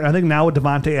last year, and I think now with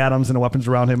Devontae Adams and the weapons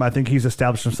around him, I think he's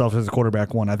established himself as a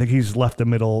quarterback one. I think he's left the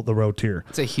middle of the road tier.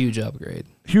 It's a huge upgrade.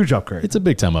 Huge upgrade. it's a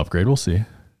big time upgrade. We'll see.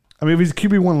 I mean, if he's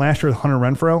QB1 last year with Hunter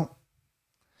Renfro,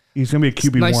 he's going to be a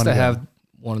QB1. It's nice to again. have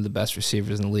one of the best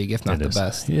receivers in the league, if not the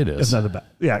best. It It's is. not the best.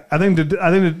 Yeah, I think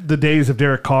the days of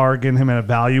Derek Carr getting him at a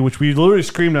value, which we literally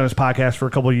screamed on his podcast for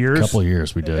a couple of years.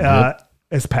 We did.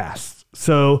 Has passed.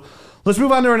 So let's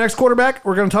move on to our next quarterback.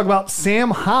 We're going to talk about Sam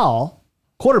Howell,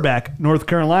 quarterback, North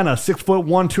Carolina,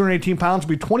 6'1", 218 pounds, will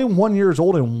be 21 years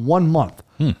old in 1 month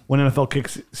when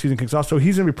NFL season kicks off. So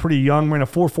he's going to be pretty young. Ran a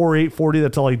 4.48 40.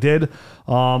 That's all he did.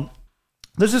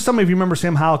 This is something, if you remember,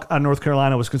 Sam Howell out of North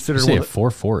Carolina was considered. You say a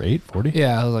 4.48 40?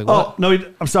 Yeah, I was like, what? Oh no,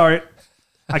 I'm sorry.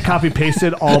 I copy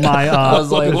pasted all my. I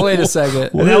was like, wait a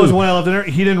second. And that was one I left in there.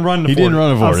 He didn't run the 40. He didn't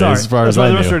run the 40, I'm sorry. as far That's as why I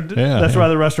the knew. rest are, Yeah. That's why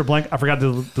the rest are blank. I forgot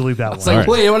to delete that It's one. like,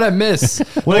 wait, what did I miss?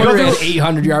 When I go Had through-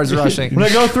 800 yards rushing. When I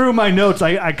go through my notes,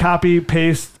 I copy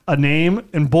paste a name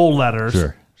in bold letters.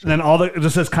 Sure. And then it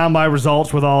just says combine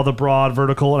results with all the broad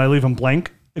vertical, and I leave them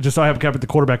blank. It just so I have kept the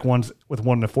quarterback ones with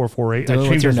 1 to 4.48. Do I it with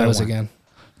changed your that nose one. again.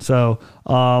 So,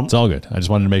 It's all good. I just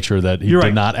wanted to make sure that he You're did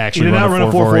right. not He actually did not run run a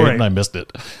a 4.48 4.48. and I missed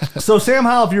it. So Sam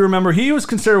Howell, if you remember, he was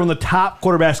considered one of the top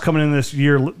quarterbacks coming in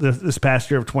this past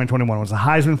year of 2021. Was a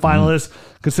Heisman finalist,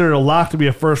 considered a lock to be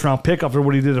a first round pick after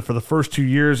what he did for the first 2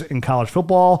 years in college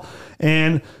football,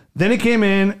 and then he came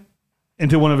in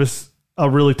into one of a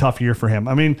really tough year for him.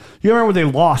 I mean, you remember when they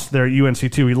lost there at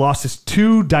UNC too. He lost his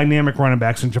 2 dynamic running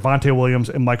backs in Javonte Williams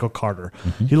and Michael Carter.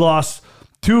 He lost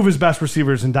 2 of his best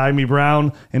receivers in Diami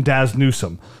Brown and Daz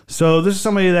Newsome. So this is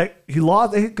somebody that he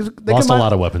lost. They Lost a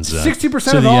lot of weapons then.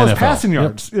 60% To of the all his NFL. passing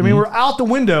yards. I mean, we're out the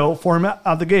window for him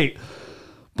out the gate.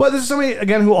 But this is somebody,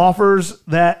 again, who offers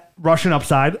that rushing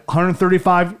upside.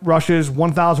 135 rushes,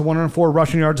 1,104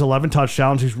 rushing yards, 11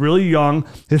 touchdowns. He's really young.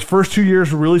 His first 2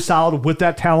 years were really solid with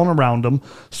that talent around him.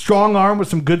 Strong arm with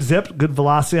some good zip, good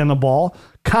velocity on the ball.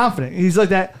 Confident. He's like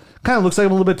that. Kind of looks like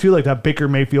him a little bit too, like that Baker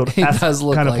Mayfield does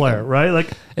look kind of like player, him. right?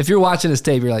 Like If you're watching his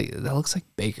tape, you're like, that looks like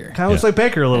Baker. kind of looks like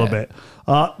Baker a little bit.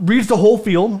 Reads the whole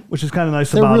field, which is kind of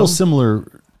nice They're about real him.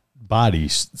 similar body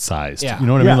sized. Yeah. You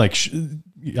know what I Yeah. mean?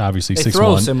 Like obviously They 6'1",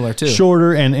 throw similar, too.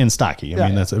 shorter and stocky. Yeah.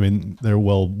 I mean they're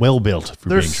well built for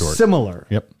They're being short. similar.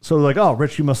 Yep. So like, oh,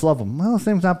 Rich, you must love him. Well, his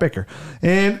name's not Baker.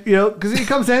 And, because he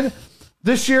comes in,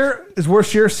 this year, his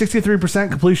worst year, 63%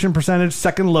 completion percentage,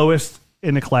 second lowest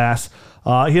in the class. He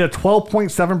had a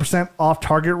 12.7% off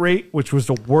target rate, which was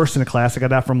the worst in the class. I got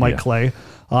that from Mike Clay.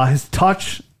 His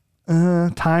touch,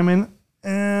 timing,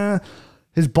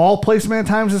 his ball placement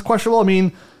at times is questionable. I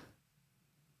mean,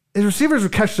 his receivers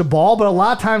would catch the ball, but a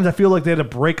lot of times I feel like they had to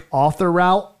break off their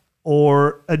route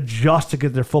or adjust to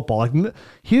get their football. Like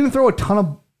he didn't throw a ton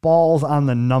of balls on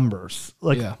the numbers.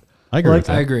 Like Yeah. I agree with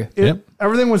that. I agree.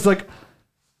 everything was like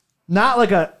not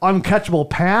like a uncatchable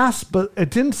pass, but it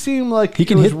didn't seem like He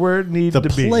can it was hit where it needed the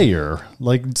to be. player.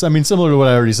 Like, I mean, similar to what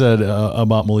I already said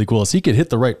about Malik Willis. He could hit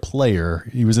the right player.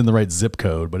 He was in the right zip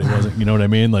code, but it wasn't, you know what I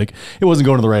mean? Like, it wasn't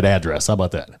going to the right address. How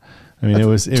about that? I mean, it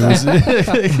was. It's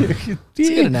a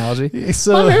good analogy.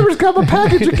 So, My neighbor's got my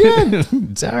package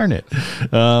again. darn it.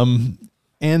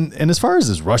 And as far as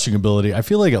his rushing ability, I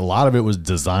feel like a lot of it was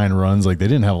design runs. Like they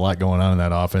didn't have a lot going on in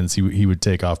that offense. He would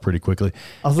take off pretty quickly.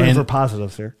 I was looking And for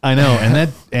positives here. I know,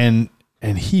 and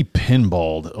and he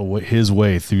pinballed his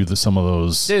way through some of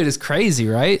those. Dude, it's crazy,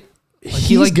 right? Like He's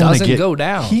he like gonna doesn't get- go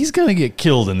down. He's gonna get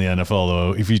killed in the NFL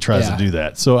though if he tries Yeah. to do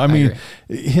that. So I mean,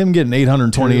 him getting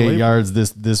 828 Terry yards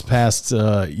this past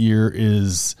year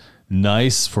is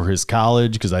nice for his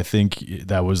college, because I think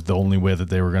that was the only way that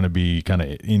they were going to be kind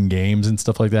of in games and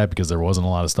stuff like that, because there wasn't a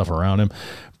lot of stuff around him.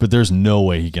 But there's no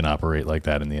way he can operate like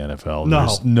that in the NFL. No.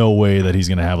 There's no way that he's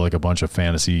going to have like a bunch of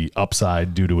fantasy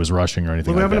upside due to his rushing or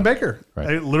anything Look what like happened that. to Baker. Right.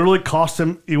 It literally cost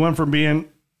him. He went from getting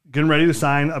ready to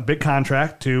sign a big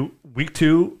contract to week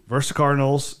 2 versus the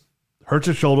Cardinals, hurts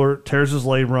his shoulder, tears his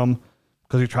labrum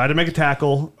because he tried to make a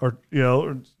tackle or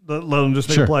let him just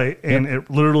make Sure. a play, and it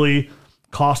literally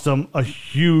cost him a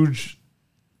huge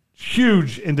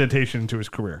indentation into his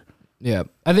career. Yeah,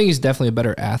 I think he's definitely a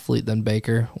better athlete than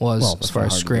Baker was Well, as far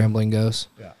as scrambling goes.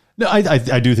 No,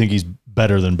 I do think he's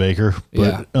better than Baker,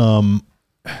 but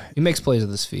He makes plays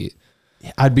with his feet.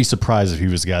 I'd be surprised if he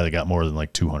was the guy that got more than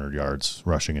like 200 yards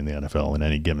rushing in the NFL in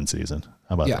any given season.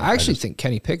 How about Yeah, that? I actually think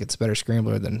Kenny Pickett's a better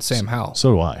scrambler than Sam Howell.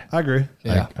 So do I. I agree.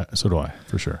 Yeah. So do I,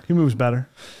 for sure. He moves better.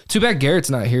 Too bad Garrett's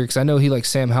not here because I know he likes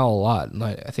Sam Howell a lot. And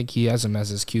I think he has him as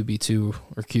his QB2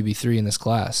 or QB3 in this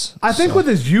class. I think with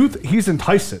his youth, he's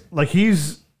enticing. Like he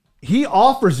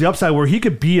offers the upside where he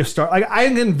could be a star. Like I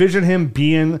envision him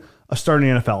being a starter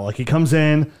in the NFL. Like he comes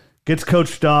in, gets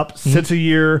coached up, sits a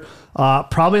year,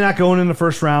 probably not going in the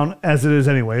first round as it is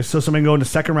anyway. So somebody go in the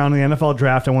second round in the NFL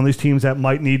draft and one of these teams that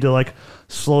might need to like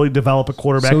slowly develop a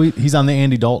quarterback. So he's on the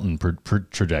Andy Dalton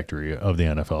trajectory of the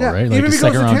NFL, yeah, right? even if he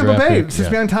goes to Tampa draft Bay, pick, since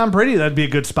behind Tom Brady, that'd be a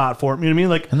good spot for him. You know what I mean?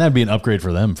 Like, and that'd be an upgrade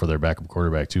for them for their backup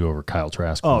quarterback too over Kyle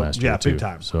Trask from last year too. big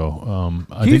time. So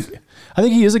I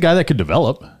think he is a guy that could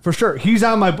develop. for sure. He's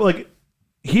on my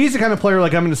he's the kind of player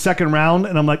like I'm in the second round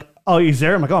and I'm like, oh, he's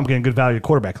there. I'm like, oh, I'm getting good value at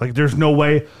quarterback. Like there's no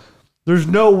way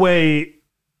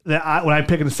that when I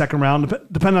pick in the second round,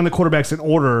 depending on the quarterbacks in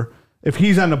order, if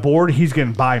he's on the board, he's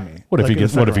getting by me. What if like,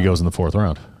 he goes in the fourth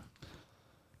round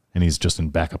and he's just in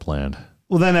backup land?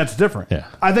 Well, then that's different. Yeah.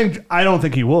 I don't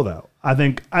think he will though. I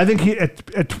think he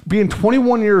at being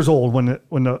 21 years old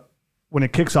when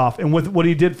it kicks off, and with what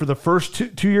he did for the first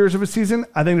two years of his season,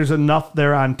 I think there's enough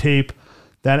there on tape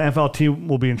that NFL team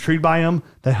will be intrigued by him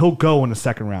that he'll go in the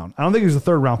second round. I don't think he's a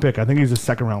third round pick. I think he's a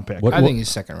second round pick. I think he's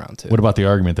second round too. What about the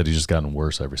argument that he's just gotten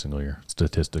worse every single year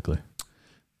statistically?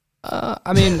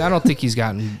 I mean, I don't think he's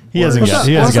gotten. He hasn't worse. got-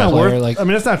 he Well, hasn't that's not got- worth. Like, I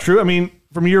mean, that's not true. I mean,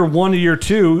 from year 1 to year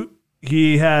 2,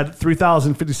 he had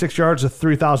 3,056 yards to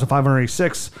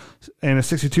 3,586 and a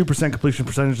 62% completion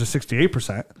percentage to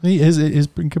 68%. His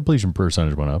completion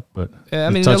percentage went up, but Yeah, I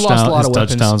mean, his they lost a lot his of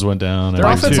weapons. touchdowns went down. their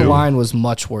everything. offensive too. line was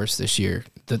much worse this year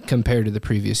compared to the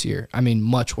previous year. I mean,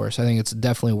 much worse. I think it's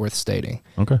definitely worth stating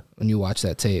Okay. when you watch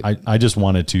that tape. I just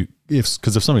wanted to,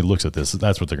 because if somebody looks at this,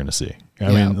 that's what they're going to see.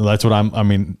 I Yeah. mean, that's what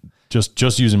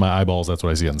just using my eyeballs, that's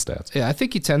what I see on the stats. Yeah, I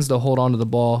think he tends to hold on to the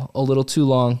ball a little too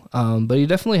long, but he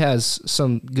definitely has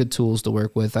some good tools to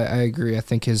work with. I agree. I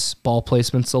think his ball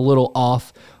placement's a little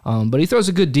off, but he throws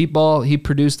a good deep ball. He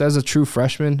produced as a true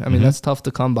freshman. I mean, that's tough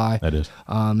to come by. That is.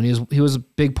 And he was a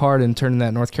big part in turning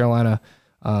that North Carolina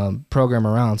program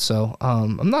around. So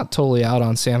I'm not totally out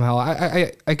on Sam Howell.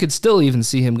 I could still even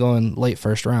see him going late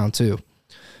first round too.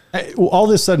 All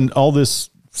this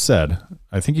said,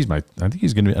 I think he's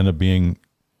going to end up being.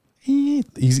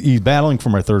 He's battling for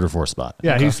my third or fourth spot.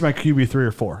 Yeah, he's my QB 3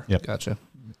 or 4. Yep. Gotcha.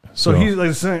 So he's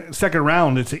like second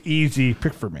round. It's an easy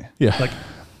pick for me. Yeah. Like,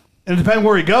 and depending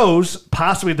where he goes,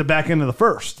 possibly at the back end of the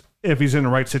first, if he's in the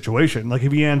right situation. Like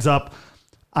if he ends up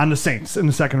on the Saints in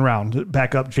the second round,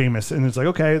 back up Jameis, and it's like,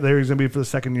 okay, there he's gonna be for the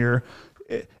second year.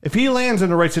 If he lands in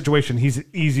the right situation, he's an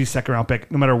easy second round pick,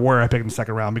 no matter where I pick in the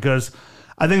second round, because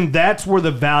I think that's where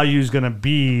the value is gonna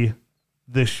be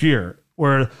this year,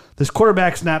 where this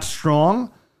quarterback's not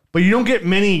strong. But you don't get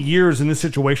many years in this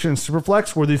situation in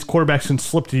Superflex where these quarterbacks can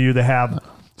slip to you that have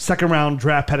second round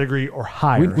draft pedigree or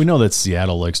higher. We know that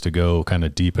Seattle likes to go kind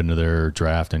of deep into their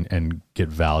draft and get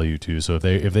value too. So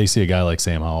if they see a guy like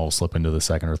Sam Howell slip into the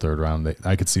second or third round,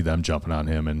 I could see them jumping on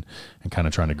him and kind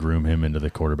of trying to groom him into the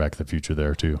quarterback of the future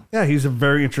there too. Yeah, he's a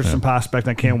very interesting prospect.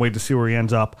 I can't wait to see where he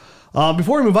ends up.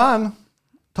 Before we move on,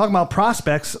 talking about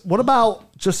prospects, what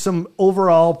about just some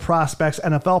overall prospects,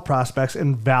 NFL prospects,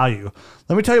 and value?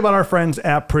 Let me tell you about our friends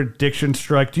at Prediction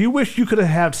Strike. Do you wish you could have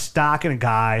had stock in a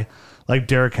guy like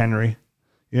Derrick Henry,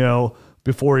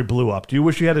 before he blew up? Do you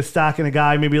wish you had a stock in a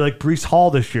guy maybe like Breece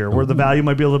Hall this year, where the value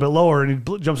might be a little bit lower, and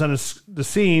he jumps on the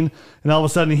scene, and all of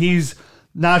a sudden he's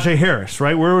Najee Harris,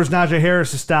 right? Where was Najee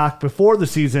Harris' stock before the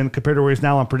season compared to where he's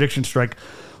now on Prediction Strike?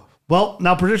 Well,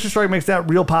 now Prediction Strike makes that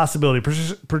real possibility.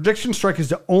 Prediction Strike is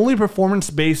the only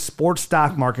performance-based sports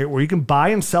stock market where you can buy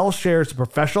and sell shares of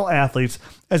professional athletes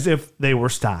as if they were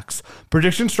stocks.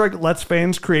 Prediction Strike lets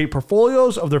fans create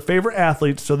portfolios of their favorite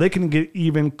athletes so they can get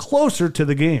even closer to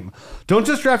the game. Don't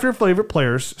just draft your favorite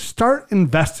players, start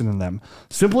investing in them.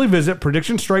 Simply visit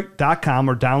PredictionStrike.com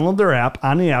or download their app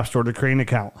on the App Store to create an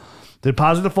account.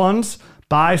 Deposit the funds,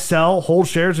 buy, sell, hold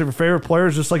shares of your favorite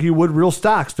players just like you would real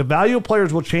stocks. The value of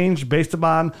players will change based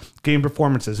upon game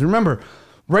performances. Remember,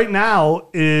 right now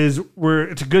is where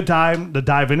it's a good time to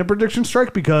dive into Prediction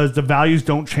Strike because the values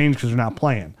don't change because they're not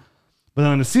playing. But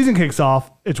then when the season kicks off,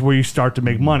 it's where you start to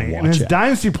make money. And as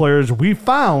Dynasty players, we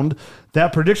found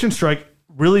that Prediction Strike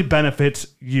really benefits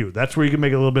you. That's where you can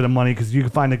make a little bit of money because you can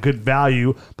find a good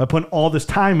value by putting all this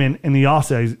time in the off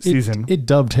season. It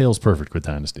dovetails perfect with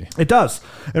Dynasty. It does.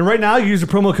 And right now, you use the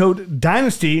promo code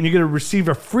Dynasty, and you're going to receive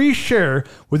a free share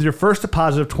with your first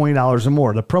deposit of $20 or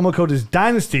more. The promo code is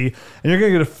Dynasty, and you're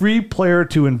going to get a free player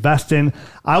to invest in.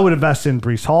 I would invest in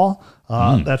Breece Hall.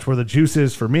 That's where the juice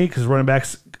is for me because running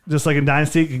backs, just like in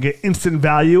Dynasty, can get instant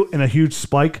value and a huge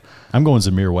spike. I'm going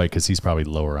Zamir White because he's probably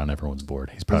lower on everyone's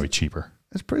board. He's probably cheaper.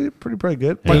 It's pretty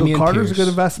good. Michael Carter's a good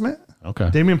investment. Okay.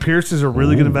 Damian Pierce is a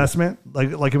really good investment.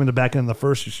 Like him in the back end of the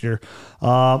first this year.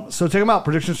 So check him out.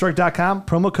 PredictionStrike.com.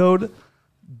 Promo code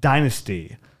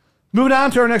Dynasty. Moving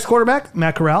on to our next quarterback,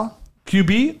 Matt Corral.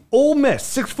 QB, Ole Miss,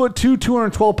 6'2",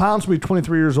 212 pounds, will be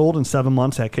 23 years old in 7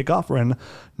 months at kickoff. Ran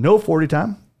no 40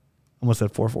 time. Almost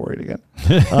said 4.48 again.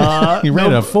 He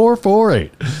ran a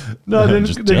 4.48. No,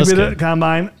 didn't be the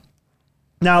combine.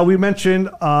 Now, we mentioned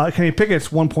Kenny Pickett's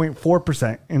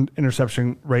 1.4%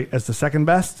 interception rate as the second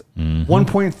best,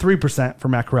 1.3% for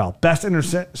Matt Corral. Best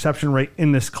interception rate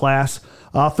in this class.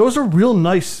 Throws a real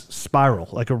nice spiral,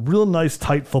 like a real nice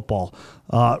tight football.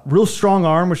 Real strong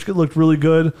arm, which looked really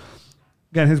good.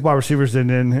 Again, his wide receivers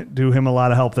didn't do him a lot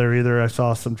of help there either. I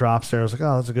saw some drops there. I was like,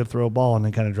 oh, that's a good throw ball, and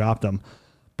they kind of dropped him.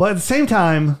 But at the same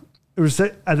time, it was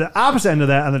at the opposite end of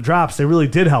that, on the drops, they really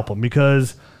did help him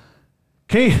because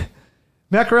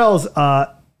Matt Corral's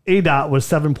ADOT was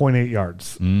 7.8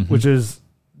 yards, which is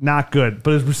not good.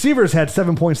 But his receivers had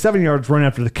 7.7 yards run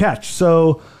after the catch.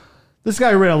 So this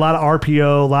guy ran a lot of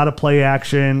RPO, a lot of play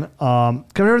action,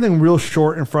 kept everything real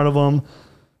short in front of him.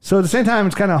 So at the same time,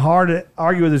 it's kind of hard to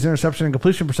argue with his interception and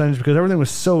completion percentage because everything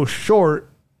was so short.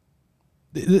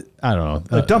 I don't know.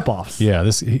 Like dump offs. Yeah,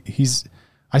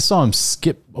 I saw him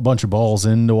skip a bunch of balls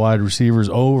into wide receivers,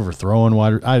 overthrowing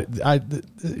wide.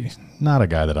 Not a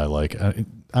guy that I like. I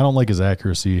don't like his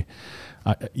accuracy.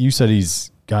 You said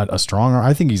he's got a strong arm.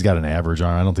 I think he's got an average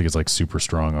arm. I don't think it's like super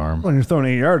strong arm. When you're throwing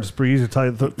 8 yards, it's pretty easy to tell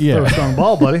you to throw a strong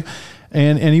ball, buddy.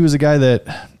 And he was a guy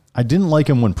that I didn't like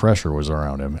him when pressure was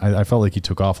around him. I felt like he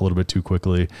took off a little bit too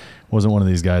quickly. Wasn't one of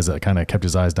these guys that kind of kept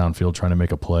his eyes downfield trying to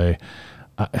make a play.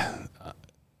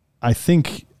 I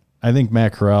think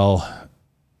Matt Corral,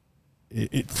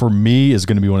 for me, is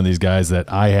going to be one of these guys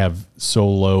that I have so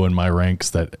low in my ranks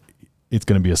that it's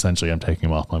going to be essentially I'm taking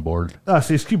him off my board. So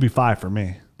he's QB5 for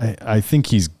me. I think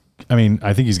he's got to be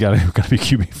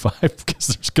QB5 because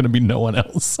there's going to be no one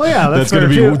else. Well, yeah, that's going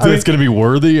to be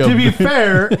worthy. To be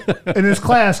fair, in this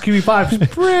class, QB5 is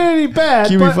pretty bad.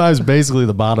 QB5 is basically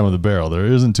the bottom of the barrel. There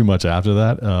isn't too much after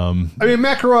that.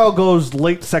 Matt Corral goes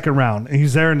late second round, and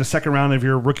he's there in the second round of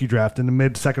your rookie draft, in the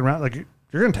mid second round. Like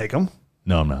you're going to take him.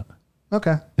 No, I'm not.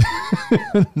 Okay.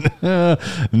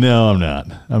 No, I'm not.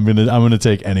 I'm gonna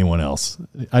take anyone else.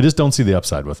 I just don't see the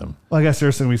upside with him. Well, I guess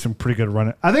there's gonna be some pretty good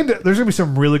running. I think that there's gonna be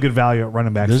some really good value at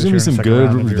running backs. There's gonna be some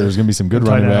good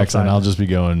running backs, and I'll just be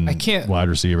going wide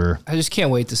receiver. I just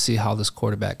can't wait to see how this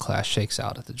quarterback class shakes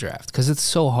out at the draft because it's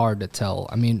so hard to tell.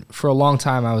 I mean, for a long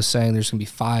time I was saying there's gonna be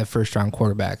 5 first-round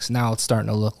quarterbacks. Now it's starting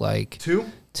to look like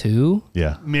 2?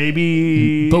 Yeah.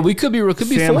 Maybe. But we could be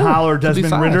Sam 4. Howell or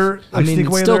Desmond Ridder. I mean,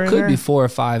 it still could be 4 or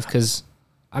 5 because,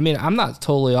 I mean, I'm not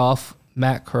totally off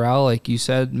Matt Corral like you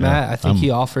said, Matt. I think he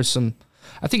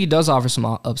does offer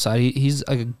some upside. He's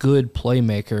like a good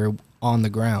playmaker on the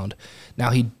ground. Now,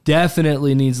 he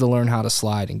definitely needs to learn how to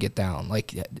slide and get down.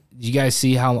 Like, you guys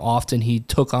see how often he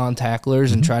took on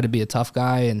tacklers and tried to be a tough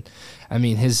guy? And, I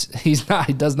mean, he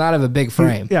does not have a big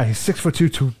frame. Yeah, he's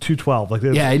 6'2", 212. Like,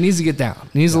 yeah, he needs to get down.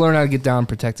 He needs to learn how to get down and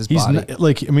protect his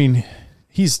body.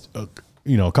 He's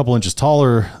a couple inches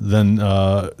taller than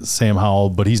Sam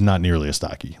Howell, but he's not nearly as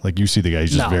stocky. Like you see the guy,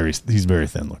 he's very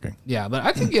thin looking. Yeah, but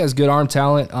I think he has good arm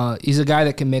talent. He's a guy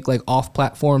that can make like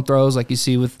off-platform throws, like you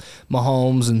see with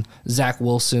Mahomes and Zach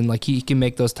Wilson. Like he can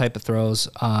make those type of throws.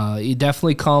 He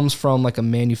definitely comes from like a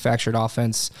manufactured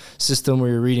offense system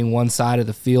where you're reading one side of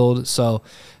the field. So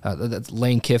that's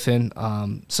Lane Kiffin.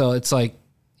 So it's like,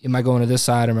 am I going to this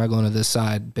side or am I going to this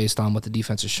side based on what the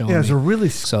defense is showing Yeah, it's me? a really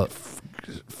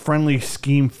friendly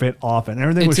scheme fit offense.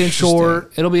 Everything was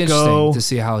short. It'll be interesting to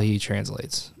see how he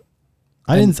translates.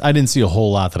 I didn't see a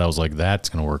whole lot that I was like, that's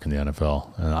going to work in the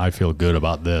NFL, and I feel good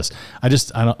about this. I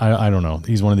don't know.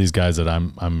 He's one of these guys that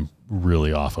I'm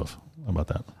really off of about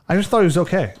that. I just thought he was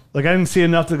okay. Like, I didn't see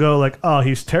enough to go like, oh,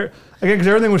 he's terrible. Again, because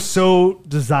everything was so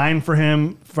designed for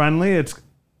him friendly.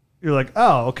 You're like,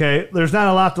 oh, okay. There's not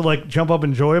a lot to like jump up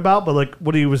and joy about, but like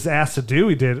what he was asked to do,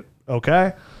 he did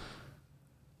okay.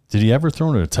 Did he ever throw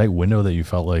into a tight window that you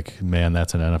felt like, man,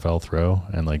 that's an NFL throw,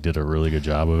 and like did a really good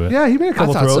job of it? Yeah, he made a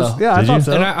couple throws. So. Yeah, I thought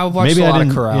so. And I watched a lot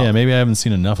of Corral. Yeah, maybe I haven't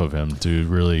seen enough of him to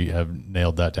really have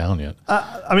nailed that down yet.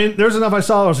 I mean, there's enough I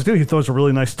saw. I was like, dude, he throws a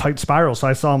really nice tight spiral. So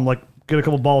I saw him like get a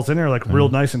couple balls in there, like real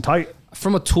nice and tight.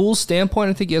 From a tools standpoint,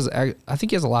 I think he has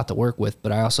a lot to work with,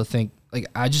 but I also think like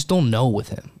I just don't know with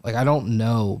him. Like I don't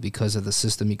know because of the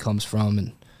system he comes from,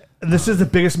 and this is the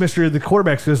biggest mystery of the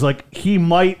quarterbacks because like he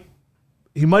might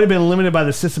have been limited by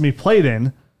the system he played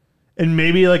in, and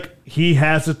maybe like he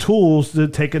has the tools to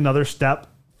take another step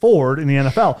forward in the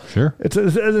NFL. Sure, and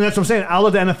that's what I'm saying. I'll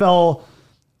let the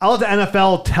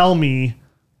NFL tell me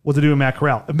what to do with Matt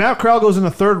Corral. If Matt Corral goes in the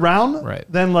third round, right,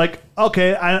 then like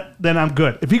okay, then I'm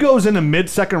good. If he goes in the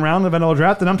mid-second round of the NFL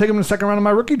draft, then I'm taking him in the second round of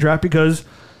my rookie draft because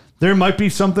there might be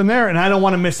something there, and I don't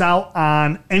want to miss out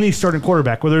on any starting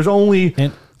quarterback where there's only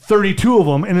 32 of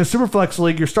them. In a Superflex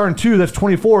league, you're starting 2, that's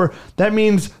 24. That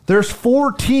means there's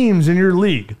 4 teams in your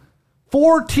league.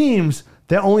 4 teams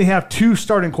that only have 2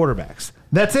 starting quarterbacks.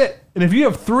 That's it. And if you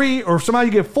have 3 or somehow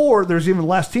you get 4, there's even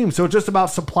less teams. So it's just about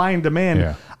supply and demand.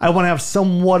 Yeah. I want to have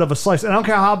somewhat of a slice. And I don't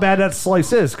care how bad that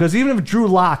slice is, because even if Drew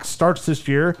Lock starts this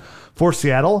year for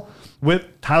Seattle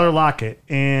with Tyler Lockett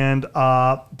and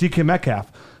DK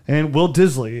Metcalf and Will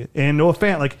Disley and Noah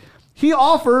Fant, like he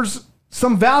offers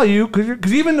some value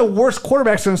because even the worst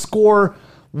quarterback's going to score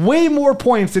way more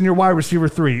points than your wide receiver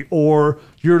 3 or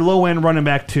your low end running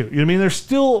back 2. You know what I mean? There's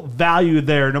still value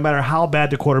there no matter how bad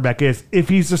the quarterback is if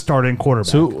he's the starting quarterback.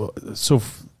 So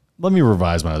let me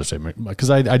revise my other statement because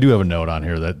I do have a note on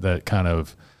here that kind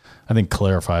of I think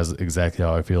clarifies exactly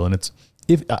how I feel. And it's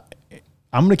if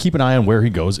I'm going to keep an eye on where he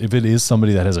goes. If it is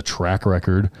somebody that has a track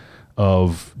record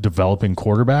of developing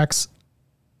quarterbacks,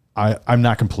 I'm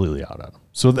not completely out on him.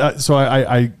 So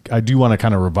I do want to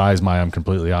kind of revise my I'm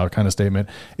completely out kind of statement.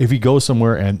 If he goes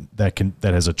somewhere and that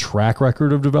has a track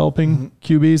record of developing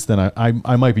QBs, then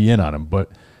I might be in on him.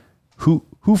 But who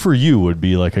for you would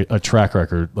be like a track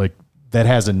record like that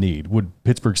has a need? Would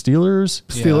Pittsburgh Steelers?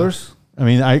 Steelers? I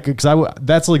mean,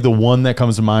 that's like the one that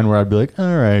comes to mind where I'd be like,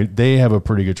 all right, they have a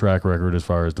pretty good track record as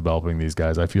far as developing these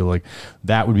guys. I feel like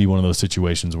that would be one of those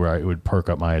situations where I would perk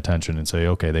up my attention and say,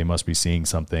 okay, they must be seeing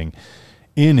something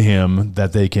in him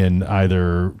that they can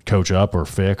either coach up or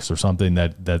fix or something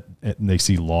that they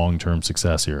see long-term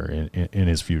success here in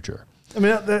his future. I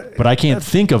mean, but I can't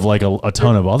think of like a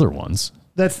ton of other ones.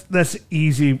 That's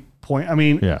easy point. I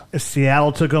mean, if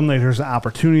Seattle took him, there's an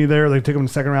opportunity there. They took him in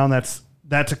the second round.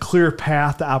 That's a clear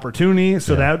path to opportunity.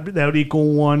 So that would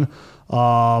equal one.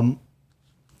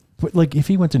 But like if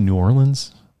he went to New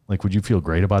Orleans, like would you feel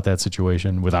great about that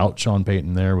situation without Sean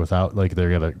Payton there, without like they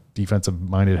got a defensive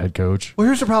minded head coach? Well,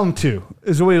 here's the problem too.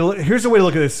 Here's the way to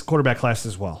look at this quarterback class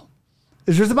as well.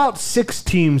 There's about 6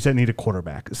 teams that need a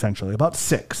quarterback, essentially. About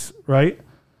 6, right?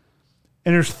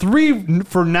 And there's 3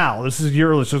 for now. This is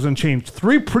yearly, so it's going to change.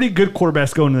 3 pretty good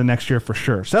quarterbacks going into the next year for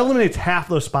sure. So that eliminates half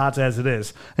those spots as it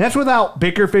is. And that's without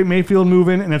Baker Mayfield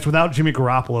moving, and that's without Jimmy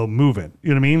Garoppolo moving. You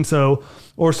know what I mean? So,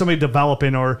 or somebody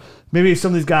developing, or maybe some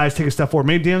of these guys take a step forward.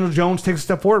 Maybe Daniel Jones takes a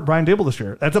step forward, Brian Dable this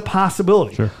year. That's a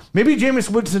possibility. Sure. Maybe Jameis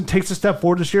Winston takes a step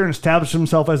forward this year and establishes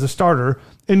himself as a starter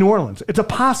in New Orleans. It's a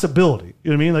possibility. You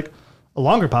know what I mean? Like a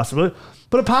longer possibility,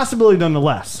 but a possibility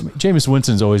nonetheless. Jameis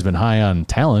Winston's always been high on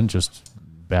talent, just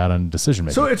bad on decision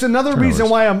making. So it's another reason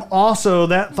why I'm also,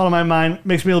 that thought in my mind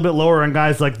makes me a little bit lower on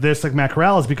guys like this, like Matt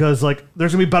Corral, is because like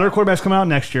there's gonna be better quarterbacks coming out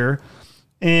next year,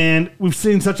 and we've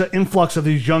seen such an influx of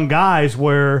these young guys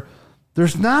where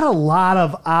there's not a lot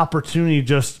of opportunity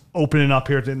just opening up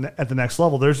here at the next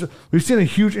level. We've seen a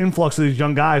huge influx of these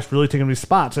young guys really taking these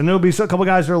spots, and there'll be a couple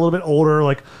guys that are a little bit older,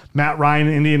 like Matt Ryan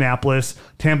in Indianapolis,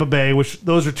 Tampa Bay, which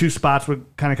those are 2 spots would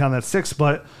kind of count that 6,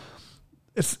 but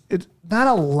it's not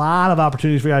a lot of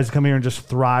opportunities for guys to come here and just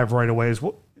thrive right away.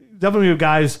 Definitely have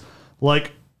guys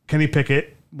like Kenny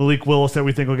Pickett, Malik Willis that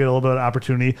we think will get a little bit of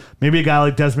opportunity. Maybe a guy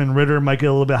like Desmond Ridder might get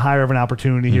a little bit higher of an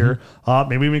opportunity here.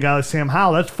 Maybe even a guy like Sam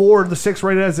Howell. That's 4 of the 6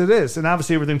 right as it is. And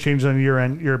obviously everything changes on a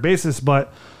year basis.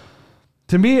 But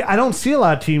to me, I don't see a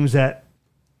lot of teams that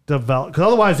develop, because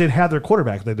otherwise they'd have their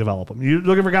quarterback, they develop them. You're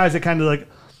looking for guys that kind of like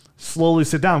slowly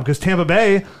sit down because Tampa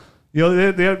Bay,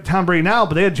 they have Tom Brady now,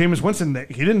 but they had Jameis Winston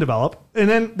that he didn't develop. And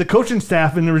then the coaching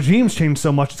staff and the regimes changed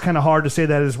so much, it's kind of hard to say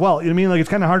that as well. You know what I mean? Like, it's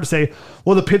kind of hard to say,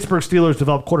 well, the Pittsburgh Steelers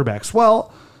developed quarterbacks.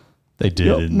 Well, they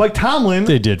did. Mike Tomlin.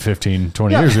 They did 15,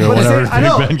 20 years ago. Whenever I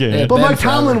know. Ben came in. But Mike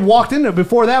Tomlin walked into it.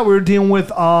 Before that, we were dealing with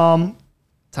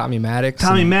Tommy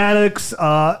Maddox.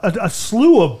 A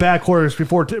slew of bad quarterbacks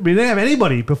before. They didn't have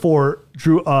anybody before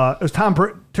Drew. It was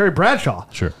Terry Bradshaw.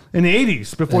 Sure. In the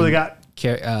 80s before they got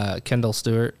Kendall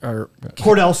Stewart or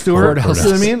Cordell Stewart. Cordell. You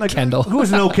know what I mean? Like, Kendall. who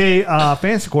was an okay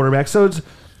fantasy quarterback. So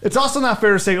it's also not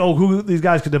fair to say, who these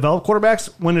guys could develop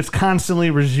quarterbacks when it's constantly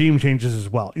regime changes as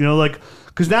well.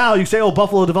 Because now you say,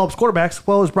 Buffalo develops quarterbacks.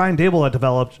 Well, it's Brian Daboll that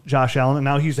developed Josh Allen, and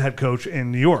now he's the head coach in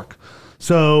New York.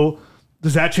 So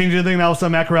does that change anything now? So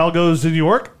Matt Corral goes to New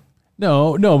York?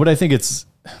 No, but I think it's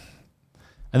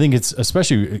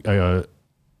especially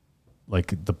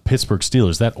like the Pittsburgh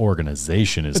Steelers. That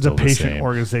organization is still the same. It's a patient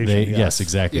organization. Yes,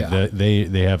 exactly. Yeah.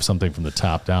 They have something from the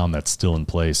top down that's still in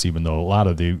place, even though a lot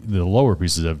of the lower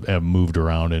pieces have moved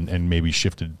around and maybe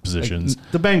shifted positions.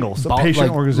 The Bengals, the patient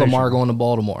organization. Lamar going to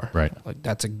Baltimore. Right. Like,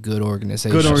 that's a good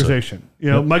organization. Good organization.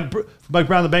 Mike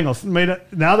Brown, the Bengals,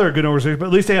 now they're a good organization, but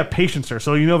at least they have patience there.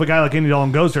 So if a guy like Andy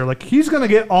Dalton goes there, like, he's going to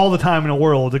get all the time in the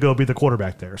world to go be the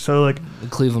quarterback there. So, like, The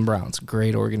Cleveland Browns,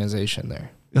 great organization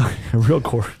there. real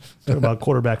about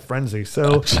quarterback frenzy.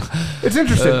 So it's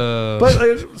interesting.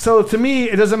 But so to me,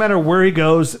 it doesn't matter where he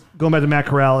goes. Going back to Matt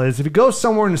Corral, is if he goes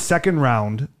somewhere in the second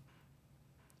round,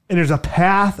 and there's a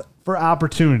path for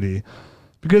opportunity,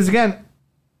 because again,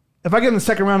 if I get in the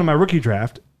second round of my rookie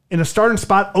draft and a starting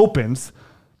spot opens,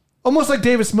 almost like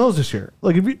Davis Mills this year.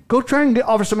 Like, if you go try and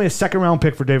offer somebody a second round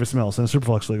pick for Davis Mills in the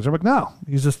Superflex leagues, I'm like, no,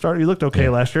 he's a starter. He looked okay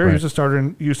last year. Right. He was a starter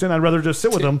in Houston. I'd rather just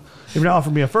sit with him if you're not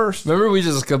offering me a first. Remember, we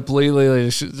just completely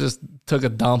just took a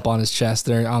dump on his chest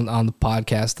there on the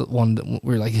podcast.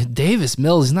 We were like, Davis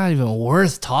Mills is not even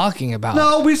worth talking about.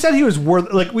 No, we said he was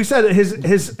worth. Like, we said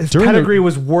his pedigree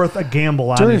was worth a gamble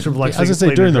on. I was going to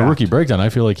say, during the rookie breakdown, I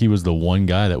feel like he was the one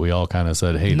guy that we all kind of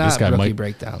said, hey, this guy might. Not rookie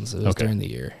breakdowns. It was during the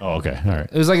year. Oh, okay. All right.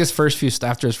 It was like his first few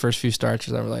starts. I was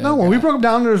like, no, when we broke him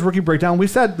down in his rookie breakdown, we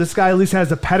said this guy at least has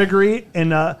a pedigree and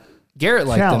Garrett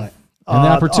liked talent. him. And the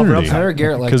opportunity.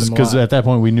 Garrett liked him a lot. Because at that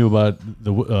point, we knew about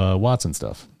the Watson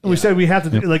stuff. We said we have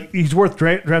to, like, he's worth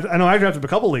draft. I know I drafted a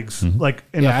couple leagues, like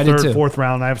in the third, fourth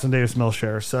round. I have some Davis Mills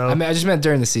shares. So I just meant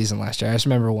during the season last year. I just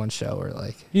remember one show where,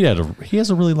 like, he has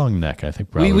a really long neck, I think.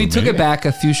 Probably we took it back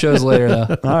a few shows later,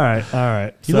 though. All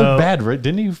right. He looked bad, right?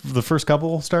 Didn't he? The first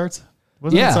couple starts?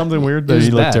 Wasn't it something weird that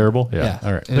he looked terrible? Yeah.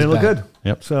 All right. They look good.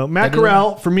 Yep. So Matt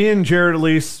Corral, for me and Jared, at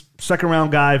least second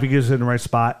round guy if he gets it in the right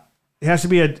spot. It has to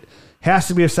be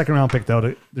a second round pick though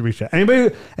to reach that.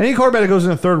 Any quarterback that goes in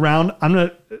the third round,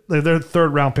 their third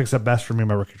round picks at best for me in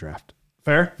my rookie draft.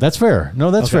 Fair? That's fair.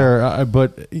 No, that's fair.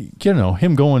 But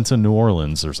him going to New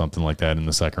Orleans or something like that in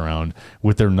the second round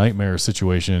with their nightmare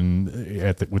situation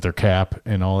with their cap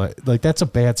and all that, like, that's a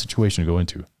bad situation to go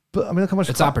into. But look how much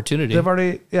it's opportunity. They've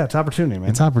already, it's opportunity, man.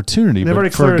 It's opportunity. They've already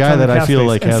for a guy that I feel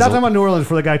like has. Stop talking about New Orleans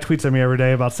for the guy tweets at me every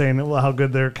day about saying how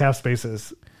good their cap space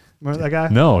is. Remember that guy?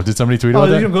 No, did somebody tweet about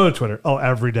that? Oh, you can go to Twitter. Oh,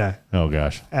 every day. Oh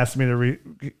gosh, asked me to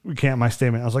recant my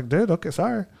statement. I was like, dude, okay,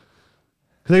 sorry.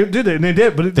 They did it, and they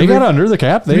did, but they got under the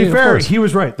cap. To be fair, he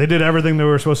was right. They did everything they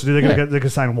were supposed to do. They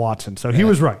could sign Watson, so he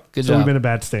was right. Good so job. we made a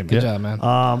bad statement. Good job,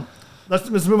 man. Let's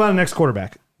move on to the next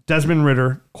quarterback. Desmond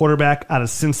Ridder, quarterback out of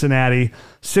Cincinnati,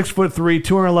 6'3",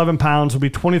 211 pounds, will be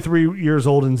 23 years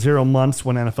old in 0 months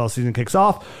when NFL season kicks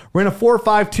off. Ran a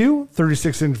 4.52,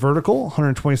 36-inch vertical,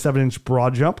 127-inch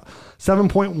broad jump,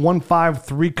 7.15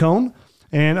 three-cone,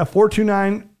 and a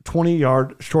 4.29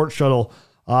 20-yard short shuttle.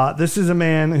 This is a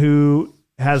man who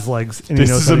has legs. And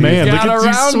this is a man. Look at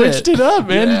you switched it up,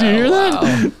 man. Yeah, did you hear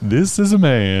that? This is a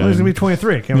man. Well, he's going to be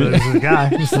 23. I can't believe this is a guy.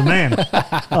 This is a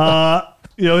man.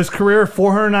 His career,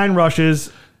 409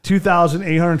 rushes,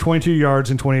 2,822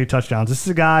 yards, and 28 touchdowns. This is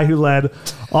a guy who led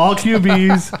all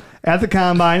QBs at the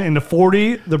combine in the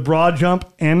 40, the broad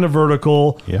jump, and the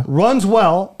vertical. Yeah. Runs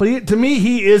well, but to me,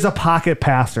 he is a pocket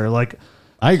passer. Like,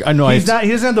 I know he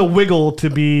doesn't have the wiggle to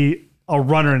be a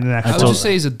runner in the next. I would just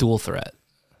say he's a dual threat.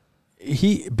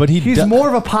 He's more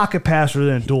of a pocket passer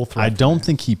than a dual threat. I don't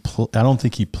think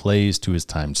he plays to his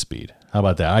time speed. How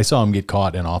about that? I saw him get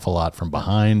caught an awful lot from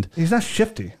behind. He's not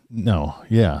shifty. No,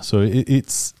 yeah. So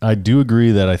it's. I do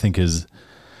agree that I think his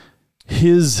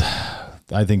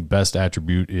best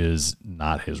attribute is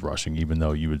not his rushing, even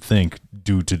though you would think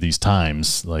due to these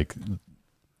times, like,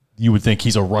 you would think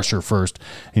he's a rusher first,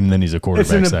 and then he's a quarterback.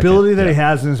 It's an second. ability that he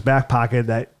has in his back pocket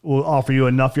that will offer you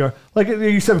enough yard. Like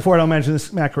you said before, I don't mention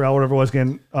this, Matt Corral, whatever it was,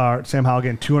 getting Sam Howell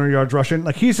getting 200 yards rushing.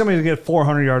 Like he's somebody to get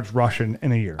 400 yards rushing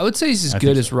in a year. I would say he's as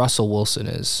good as Russell Wilson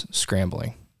is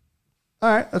scrambling. All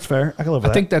right, that's fair. I can live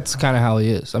with that. I think that's kind of how he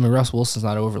is. I mean, Russell Wilson's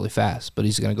not overly fast, but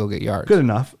he's going to go get yards. Good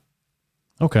enough.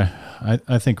 Okay.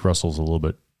 I think Russell's a little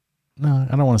bit, no,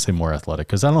 I don't want to say more athletic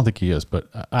because I don't think he is, but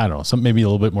I don't know. Some maybe a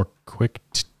little bit more quick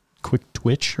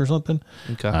twitch or something.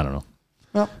 Okay. I don't know.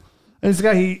 Well, and this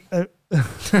guy, he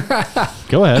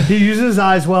Go ahead. he uses his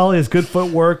eyes well. He has good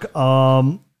footwork.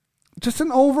 Just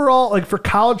an overall, like for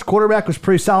college quarterback, was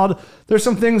pretty solid. There's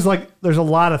some things like there's a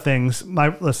lot of things. My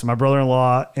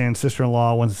brother-in-law and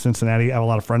sister-in-law went to Cincinnati. I have a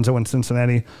lot of friends that went to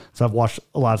Cincinnati, so I've watched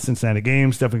a lot of Cincinnati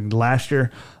games. Definitely last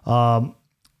year.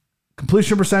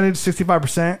 Completion percentage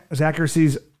 65%. His accuracy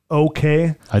is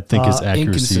okay. I think his accuracy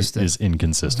inconsistent. is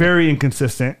inconsistent. Very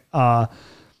inconsistent.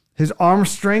 His arm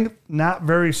strength not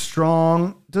very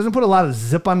strong. Doesn't put a lot of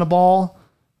zip on the ball.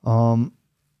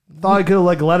 Thought he could have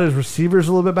like let his receivers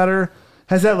a little bit better.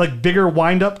 Has that like bigger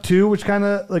wind up too, which kind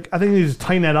of like I think he needs to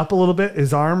tighten that up a little bit.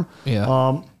 His arm. Yeah.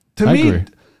 To I me, agree.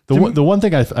 The one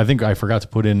thing I think I forgot to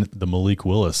put in the Malik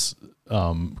Willis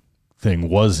thing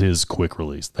was his quick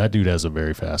release. That dude has a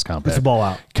very fast compact. Gets the ball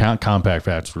out. Compact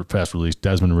fast release.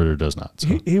 Desmond Ridder does not.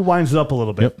 So. he winds it up a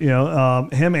little bit. Yep. You know,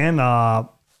 him and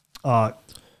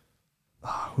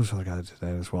who's the other guy that did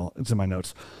that as well? It's in my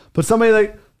notes. But somebody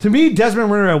like to me,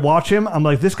 Desmond Ridder. I watch him. I'm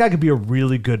like, this guy could be a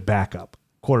really good backup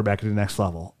quarterback at the next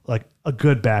level, like a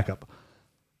good backup.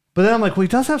 But then I'm like, well, he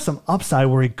does have some upside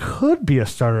where he could be a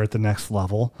starter at the next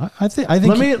level. I think.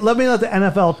 Let me let the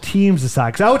NFL teams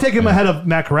decide because I would take him ahead of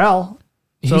Matt Corral.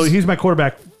 So he's my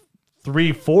quarterback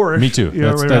 3-4. Me too. You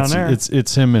know, right around there.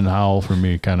 It's him and Howell for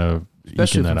me, kind of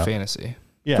Especially eking for that out. fantasy.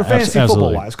 Yeah, for fantasy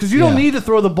football wise, because you don't need to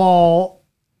throw the ball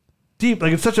deep.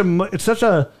 Like it's such a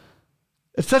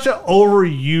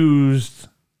overused.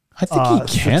 I think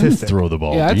he can statistic. throw the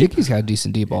ball. Yeah, I deep. think he's got a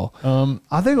decent deep ball.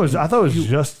 I thought it was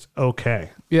just okay.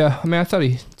 Yeah, I mean, I thought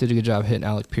he did a good job hitting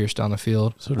Alec Pierce down the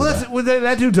field. So did Well,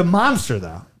 that dude's a monster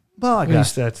though. Well, I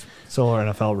guess that's so are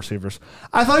NFL receivers.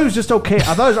 I thought he was just okay.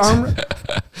 I thought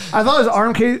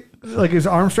his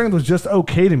arm strength was just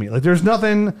okay to me. Like there's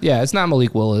nothing. Yeah, it's not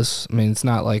Malik Willis. I mean, it's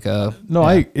not like a No,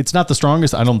 it's not the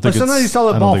strongest. I don't think. But sometimes you saw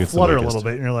I that don't ball think it's the flutter a weakest. little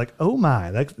bit, and you're like, oh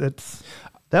my,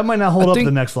 that might not hold up think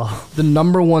the next level. the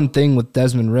number one thing with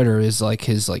Desmond Ridder is like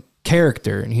his like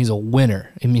character, and he's a winner.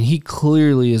 I mean, he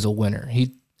clearly is a winner.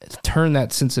 He turned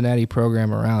that Cincinnati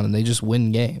program around, and they just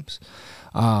win games.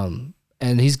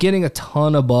 And he's getting a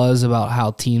ton of buzz about how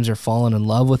teams are falling in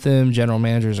love with him. General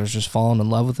managers are just falling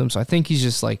in love with him. So I think he's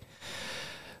just like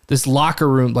this locker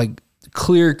room, like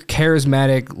clear,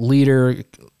 charismatic leader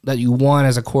that you want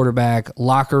as a quarterback,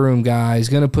 locker room guy. He's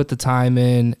going to put the time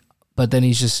in, but then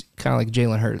he's just kind of like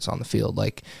Jalen Hurts on the field.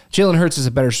 Like Jalen Hurts is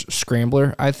a better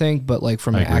scrambler, I think, but like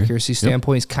from an accuracy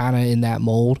standpoint, he's kind of in that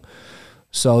mold.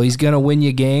 So he's gonna win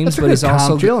you games, but he's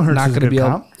also not gonna be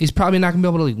able. He's probably not gonna be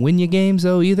able to like win you games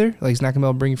though either. Like he's not gonna be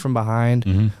able to bring you from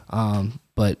behind.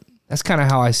 But that's kind of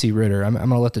how I see Ridder. I'm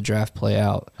gonna let the draft play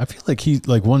out. I feel like he's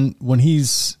like when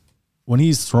he's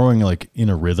throwing like in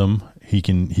a rhythm, he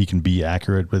can be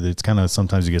accurate, but it's kind of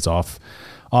sometimes he gets off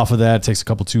of that. Takes a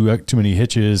couple too many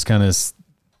hitches, kind of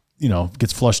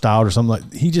gets flushed out or something.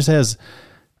 Like he just has.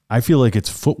 I feel like it's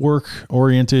footwork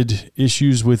oriented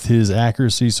issues with his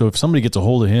accuracy. So if somebody gets a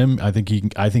hold of him, I think he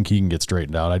can get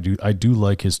straightened out. I do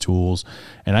like his tools,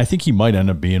 and I think he might end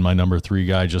up being my number 3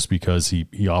 guy just because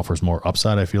he offers more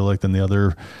upside. I feel like than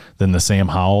the Sam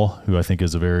Howell, who I think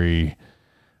is I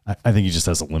think he just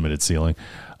has a limited ceiling.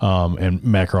 And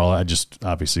Matt Corral, I just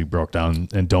obviously broke down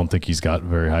and don't think he's got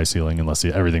very high ceiling unless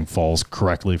everything falls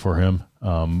correctly for him.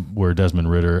 Where Desmond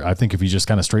Ridder, I think if he just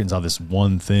kind of straightens out this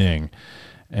one thing.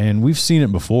 And we've seen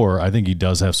it before. I think he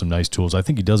does have some nice tools. I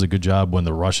think he does a good job when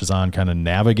the rush is on, kind of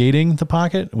navigating the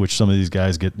pocket, which some of these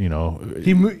guys get. He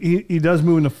does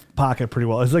move in the pocket pretty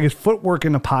well. It's like his footwork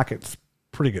in the pocket's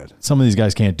pretty good. Some of these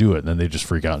guys can't do it, and then they just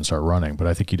freak out and start running. But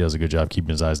I think he does a good job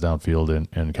keeping his eyes downfield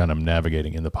and kind of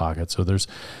navigating in the pocket. So there's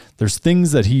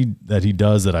things that he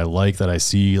does that I like, that I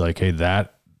see like, hey,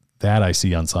 that I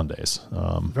see on Sundays.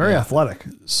 Very athletic.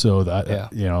 So that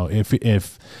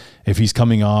if he's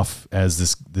coming off as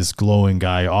this glowing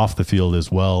guy off the field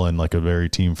as well, and like a very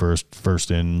team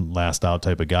first in, last out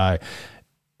type of guy,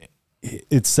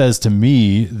 it says to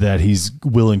me that he's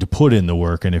willing to put in the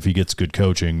work. And if he gets good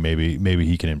coaching, maybe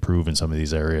he can improve in some of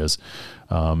these areas,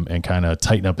 and kind of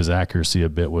tighten up his accuracy a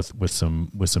bit with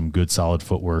some good solid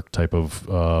footwork type of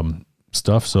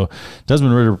stuff. So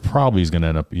Desmond Ridder probably is going to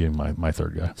end up being my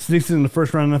third guy. Sneaks in the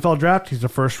first round NFL draft. He's a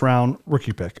first round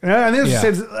rookie pick. And I think it's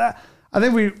safe, I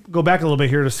think we go back a little bit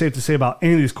here. It's safe to say about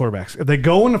any of these quarterbacks. If they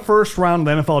go in the first round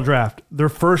of the NFL draft, they're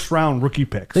first round rookie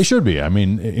picks. They should be. I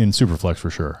mean, in Superflex for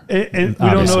sure. And we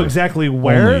don't know exactly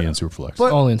where. Only in Superflex.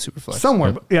 Only in Superflex.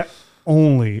 Somewhere. But yeah,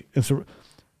 only in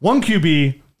one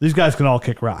QB. These guys can all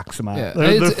kick rocks. Yeah.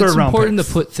 They're It's third round important picks.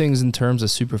 to put things in terms of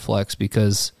Superflex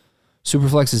because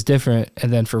Superflex is different.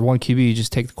 And then for one QB, you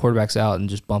just take the quarterbacks out and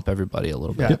just bump everybody a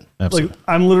little bit. Yeah. Absolutely.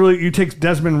 I'm literally, you take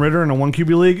Desmond Ridder in a one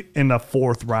QB league in the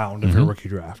fourth round of your rookie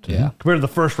draft. Yeah. Compared to the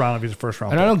first round if he's a first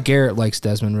round And pick. I know Garrett likes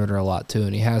Desmond Ridder a lot too,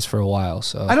 and he has for a while.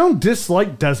 So I don't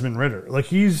dislike Desmond Ridder.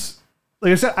 Like I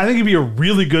said, I think he'd be a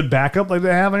really good backup like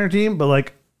they have on your team, but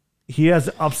like he has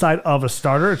the upside of a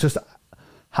starter. It's just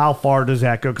how far does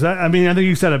that go? Because I think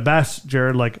you said it best,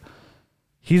 Jared. Like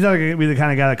he's not going to be the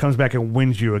kind of guy that comes back and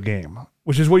wins you a game,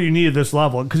 which is what you need at this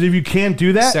level. Because if you can't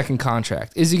do that, second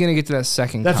contract. Is he going to get to that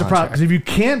second that's contract? a problem. Because if you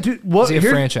can't do Is he a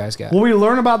franchise guy? What we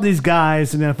learn about these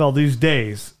guys in the NFL these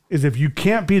days is if you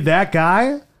can't be that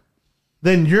guy,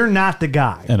 then you're not the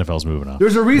guy. NFL's moving on.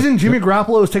 There's a reason Jimmy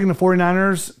Garoppolo is taking the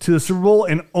 49ers to the Super Bowl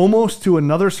and almost to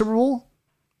another Super Bowl.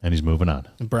 And he's moving on.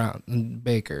 Brown and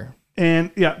Baker.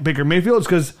 And yeah, Baker Mayfield is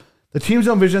because the teams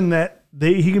don't envision that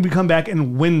he can come back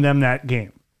and win them that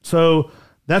game. So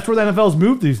that's where the NFL's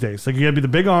moved these days. Like you got to be the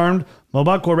big armed,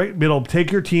 mobile quarterback, be able to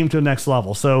take your team to the next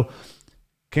level. So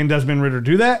can Desmond Ridder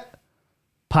do that?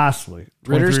 Possibly.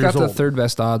 Ridder's got the old. third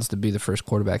best odds to be the first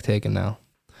quarterback taken now.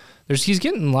 He's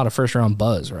getting a lot of first round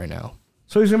buzz right now.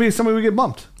 So he's going to be somebody we get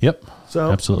bumped. Yep. So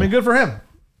absolutely. I mean, good for him.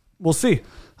 We'll see.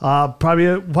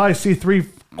 Probably see 3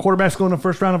 quarterbacks go in the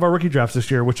first round of our rookie drafts this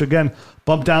year, which again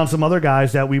bump down some other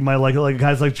guys that we might like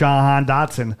guys like Jahan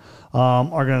Dotson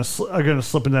are going to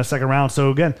slip into that second round.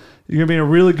 So again, you're going to be in a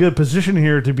really good position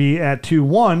here to be at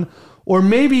 2-1, or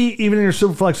maybe even in your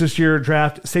Superflex this year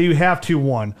draft. Say you have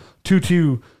 2-1,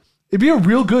 2-2. It'd be a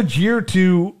real good year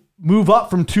to move up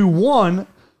from 2-1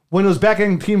 when those back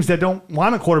end teams that don't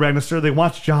want a quarterback necessarily, they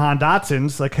want Jahan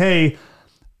Dotson's like, hey,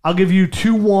 I'll give you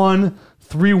 2-1.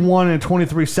 3-1 and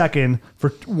 23 second for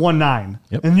 1-9.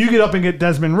 Yep. And you get up and get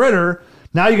Desmond Ridder.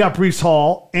 Now you got Breece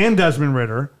Hall and Desmond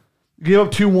Ridder. You give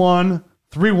up 2-1,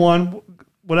 3-1,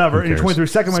 whatever, and your 23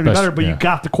 second might be better, but you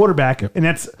got the quarterback. Yep. And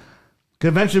that's could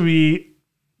eventually be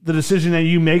the decision that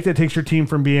you make that takes your team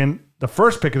from being the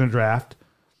first pick in the draft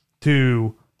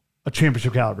to a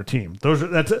championship caliber team.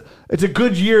 It's a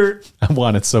good year. I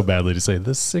wanted so badly to say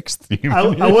the 6th team. I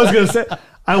was going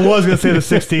to say the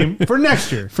 6th team for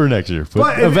next year.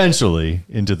 But eventually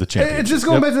into the championship. It's just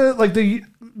going back to like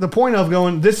the point of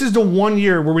going, this is the one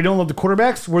year where we don't love the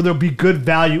quarterbacks, where there'll be good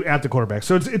value at the quarterback.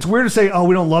 So it's weird to say, oh,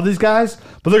 we don't love these guys,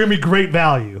 but they're going to be great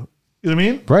value. You know what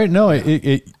I mean? Right. No,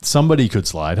 somebody could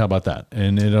slide. How about that?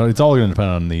 And it's all going to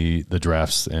depend on the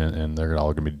drafts, and they're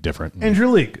all going to be different. And your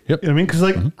league. Yep. You know what I mean? Because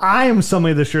like I am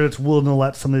somebody this year that's willing to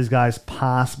let some of these guys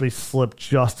possibly slip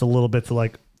just a little bit to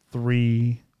like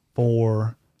 3,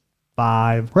 4,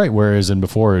 5. Right. Whereas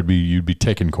before you'd be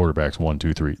taking quarterbacks 1,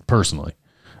 2, 3 personally.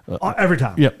 Every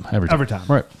time. Yep. Every time.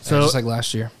 Right. So just like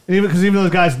last year. Because even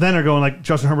those guys then are going like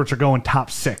Justin Herbert's are going top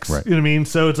 6. Right. You know what I mean?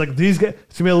 So it's like these guys,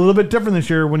 it's going to be a little bit different this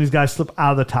year when these guys slip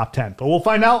out of the top 10. But we'll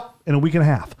find out in a week and a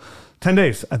half. 10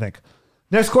 days, I think.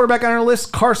 Next quarterback on our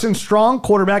list, Carson Strong,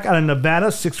 quarterback out of Nevada,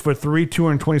 6'3",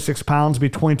 226 pounds, be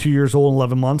 22 years old in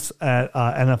 11 months at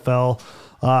NFL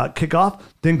kickoff.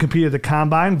 Then compete at the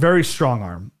combine. Very strong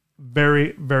arm.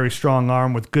 Very, very strong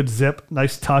arm with good zip,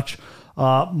 nice touch.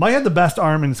 Might have the best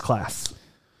arm in his class.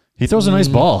 He throws a nice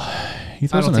ball. I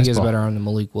don't think he has a better arm than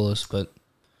Malik Willis, but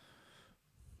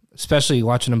especially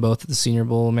watching them both at the Senior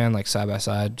Bowl, man, like side by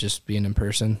side, just being in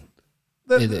person,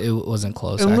 it wasn't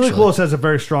close. And Malik Willis has a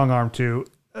very strong arm too.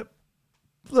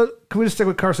 Can we just stick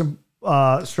with Carson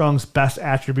Strong's best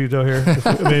attribute though here?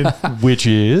 I mean, which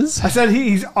is? I said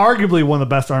he's arguably one of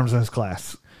the best arms in his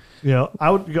class. You know, I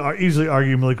would easily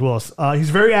argue Malik Willis. He's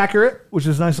very accurate, which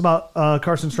is nice about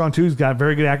Carson Strong too. He's got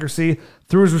very good accuracy.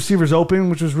 Threw his receivers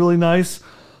open, which was really nice.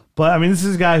 But I mean, this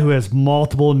is a guy who has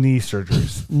multiple knee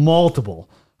surgeries, multiple.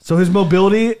 So his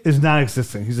mobility is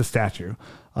non-existent. He's a statue.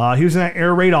 He was in an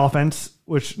air raid offense,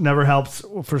 which never helps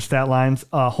for stat lines.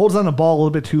 Holds on the ball a little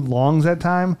bit too long at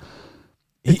time.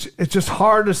 It's just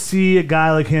hard to see a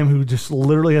guy like him who just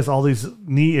literally has all these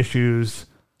knee issues.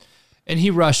 And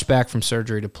he rushed back from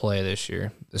surgery to play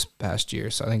this past year.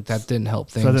 So I think that didn't help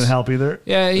things. So that didn't help either?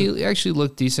 Yeah, he actually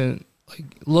looked decent.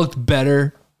 Looked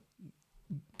better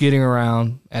getting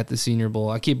around at the Senior Bowl.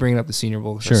 I keep bringing up the Senior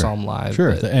Bowl because I saw him live. Sure.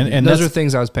 And those are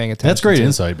things I was paying attention to. That's great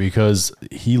insight because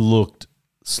he looked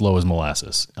slow as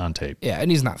molasses on tape. Yeah,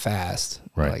 and he's not fast.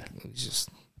 Right. Like, he's just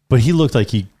But he looked like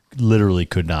he literally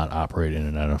could not operate in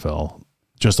an NFL,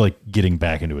 just like getting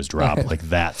back into his drop, like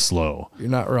that slow. you're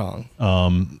not wrong.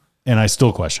 And I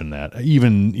still question that.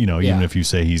 Even Yeah. if you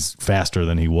say he's faster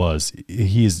than he was,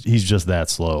 he's just that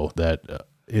slow that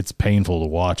it's painful to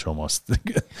watch almost.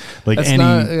 Like That's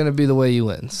not going to be the way he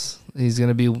wins. He's going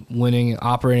to be winning,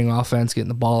 operating offense, getting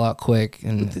the ball out quick.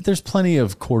 And there's plenty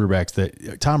of quarterbacks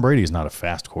that Tom Brady is not a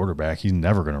fast quarterback. He's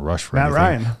never going to rush for Matt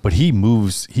anything. Ryan. But he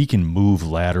moves. He can move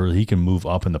laterally. He can move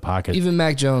up in the pocket. even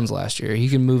Mac Jones last year, he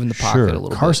can move in the pocket a little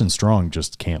Carson Strong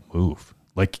just can't move.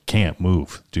 Like can't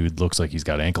move. Dude looks like he's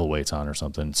got ankle weights on or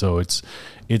something. So it's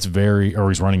very, or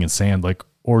he's running in sand,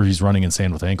 or he's running in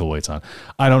sand with ankle weights on.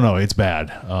 I don't know. It's bad.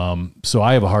 So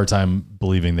I have a hard time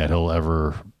believing that he'll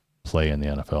ever play in the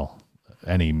NFL,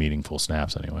 any meaningful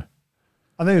snaps anyway.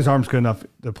 I think his arm's good enough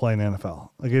to play in the NFL.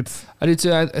 Like it's. I do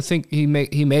too. I think he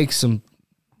makes some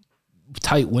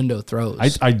tight window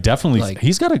throws. I definitely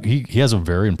he has a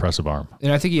very impressive arm.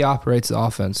 And I think he operates the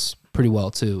offense pretty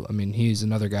well too. I mean, he's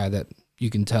another guy that you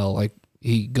can tell, like,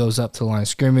 he goes up to the line of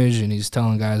scrimmage and he's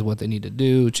telling guys what they need to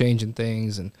do, changing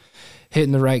things and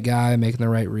hitting the right guy, making the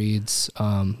right reads.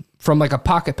 From like a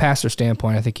pocket passer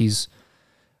standpoint, I think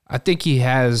he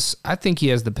has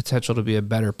the potential to be a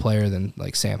better player than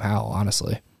like Sam Howell,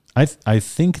 honestly. I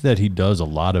think that he does a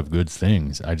lot of good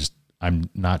things. I'm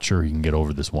not sure he can get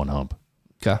over this one hump.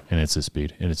 Okay. And it's his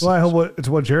speed. And it's Well, I hope it's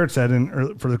what Jared said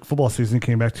for the football season. He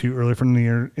came back to early from the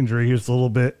year injury. He was a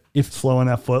little bit slow on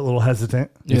that foot, a little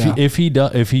hesitant. If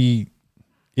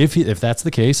that's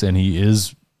the case, and he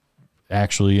is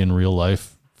actually in real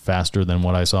life faster than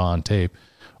what I saw on tape,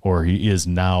 or he is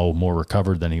now more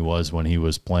recovered than he was when he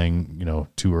was playing,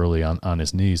 too early on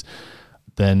his knees,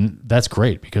 then that's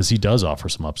great because he does offer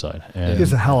some upside. And He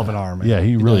has a hell of an arm. Man. yeah,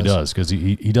 he really does because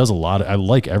he does a lot. I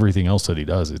like everything else that he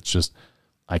does. It's just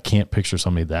I can't picture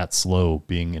somebody that slow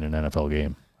being in an NFL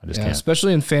game. I just can't.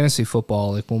 Especially in fantasy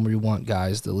football, like when we want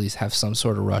guys to at least have some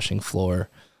sort of rushing floor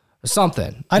or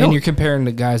something. And you're comparing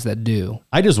to guys that do.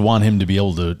 I just want him to be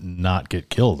able to not get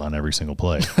killed on every single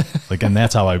play. And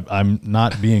that's how I'm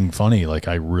not being funny. Like,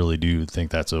 I really do think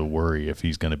that's a worry if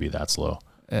he's going to be that slow.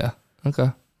 Yeah.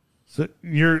 Okay. So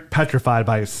you're petrified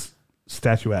by his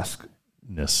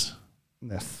statuesque-ness.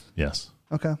 Yes.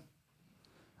 Okay.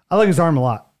 I like his arm a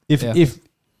lot. If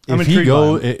I'm he intrigued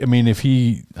go, by I mean, if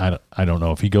he, I don't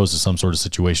know, if he goes to some sort of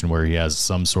situation where he has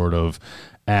some sort of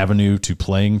avenue to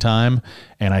playing time,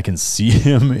 and I can see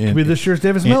him in Could be this year's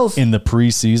Davis Mills. in the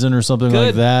preseason or something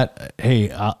like that.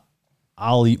 Hey,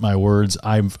 I'll eat my words.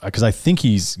 Because I think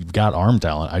he's got arm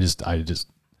talent. I just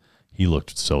he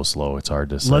looked so slow. It's hard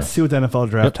to say. Let's see what the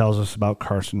NFL draft tells us about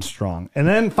Carson Strong. And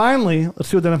then finally, let's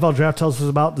see what the NFL draft tells us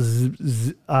about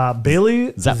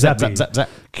Bailey Zappi. Zap.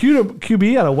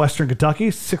 QB out of Western Kentucky,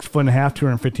 6'5",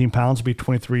 215 pounds, be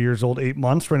 23 years old, 8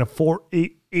 months, ran a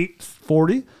 4.88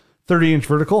 40, 30-inch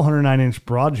vertical, 109-inch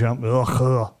broad jump,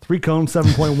 3-cone,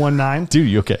 7.19. Dude,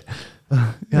 you okay?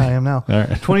 Yeah, I am now. All right.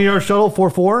 20-yard shuttle,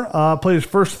 4.4. Played his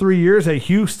first 3 years at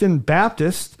Houston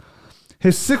Baptist.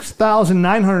 His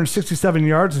 6,967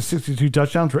 yards and 62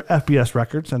 touchdowns were FBS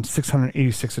records on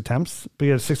 686 attempts. But he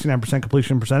had a 69%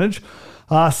 completion percentage.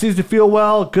 Seems to feel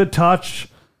well, good touch.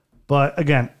 But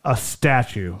again, a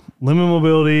statue. Limited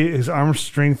mobility. His arm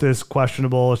strength is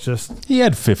questionable. It's just... He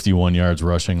had 51 yards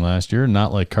rushing last year,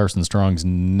 not like Carson Strong's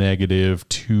negative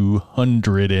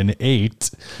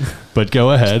 208. But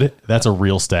go ahead. That's a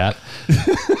real stat.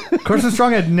 Carson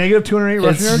Strong had negative 208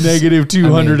 rushing yards? Negative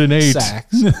 208.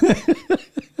 Sacks.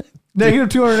 Negative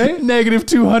 208? Negative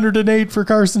 208 for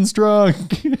Carson Strong.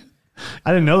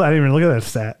 I didn't know that. I didn't even look at that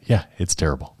stat. Yeah, it's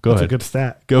terrible. Go That's ahead. a good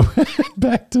stat. Go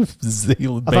back to I thought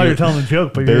you were telling a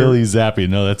joke, but Bailey Zappi.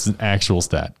 No, that's an actual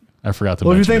stat. I forgot to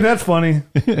Well, if you mention think that's funny,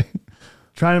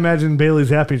 try and imagine Bailey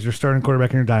Zappi as your starting quarterback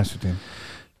in your dynasty team.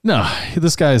 No,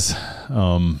 this guy's,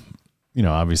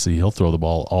 obviously he'll throw the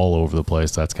ball all over the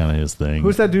place. That's kind of his thing.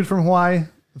 Who's that dude from Hawaii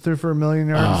that threw for 1 million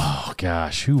yards? Oh,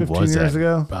 gosh. Who 15 was that? years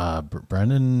ago?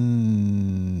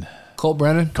 Brennan. Colt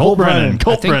Brennan. Colt Brennan.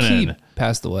 I think he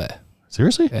passed away.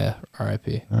 Seriously? Yeah.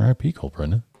 R.I.P. R.I.P. Colt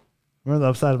Brennan. Remember the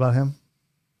upside about him?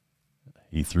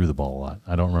 He threw the ball a lot.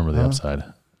 I don't remember the upside.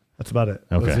 That's about it.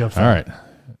 Okay. That's the All upside. right.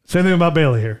 Same thing about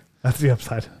Bailey here. That's the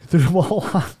upside. He threw the ball a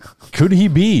lot. Could he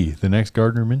be the next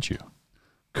Gardner Minshew?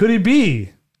 Could he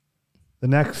be the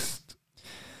next?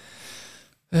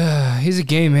 He's a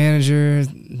game manager,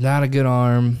 not a good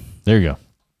arm. There you go.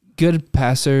 Good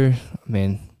passer. I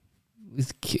mean,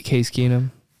 Case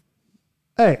Keenum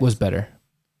Hey, was better.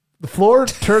 the floor,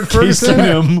 Turd Case Ferguson.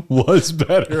 Keenum was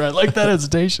better. I like that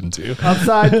hesitation too.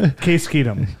 Upside, Case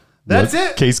Keenum. That's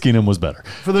it. Case Keenum was better.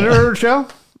 For the Nerd Herd Show,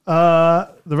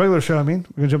 the regular show, we're going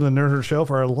to jump to the Nerd Herd Show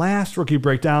for our last rookie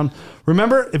breakdown.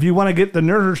 Remember, if you want to get the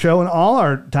Nerd Herd Show and all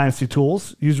our Dynasty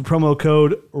tools, use the promo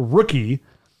code ROOKIE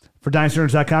for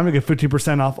DynastyNerds.com. You get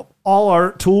 15% off all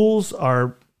our tools,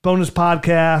 our bonus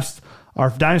podcast, our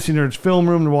Dynasty Nerds film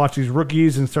room to watch these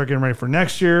rookies and start getting ready for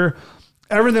next year.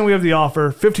 Everything we have to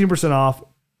offer, 15% off,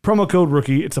 promo code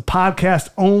ROOKIE. It's a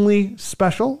podcast-only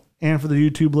special and for the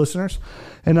YouTube listeners.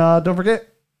 And don't forget,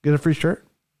 get a free shirt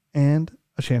and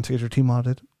a chance to get your team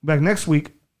audited. Back next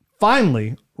week,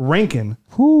 finally, ranking.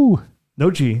 Whoo.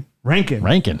 No G. Ranking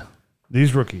Ranking.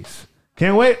 these rookies.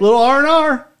 Can't wait. Little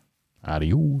R&R.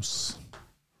 Adios.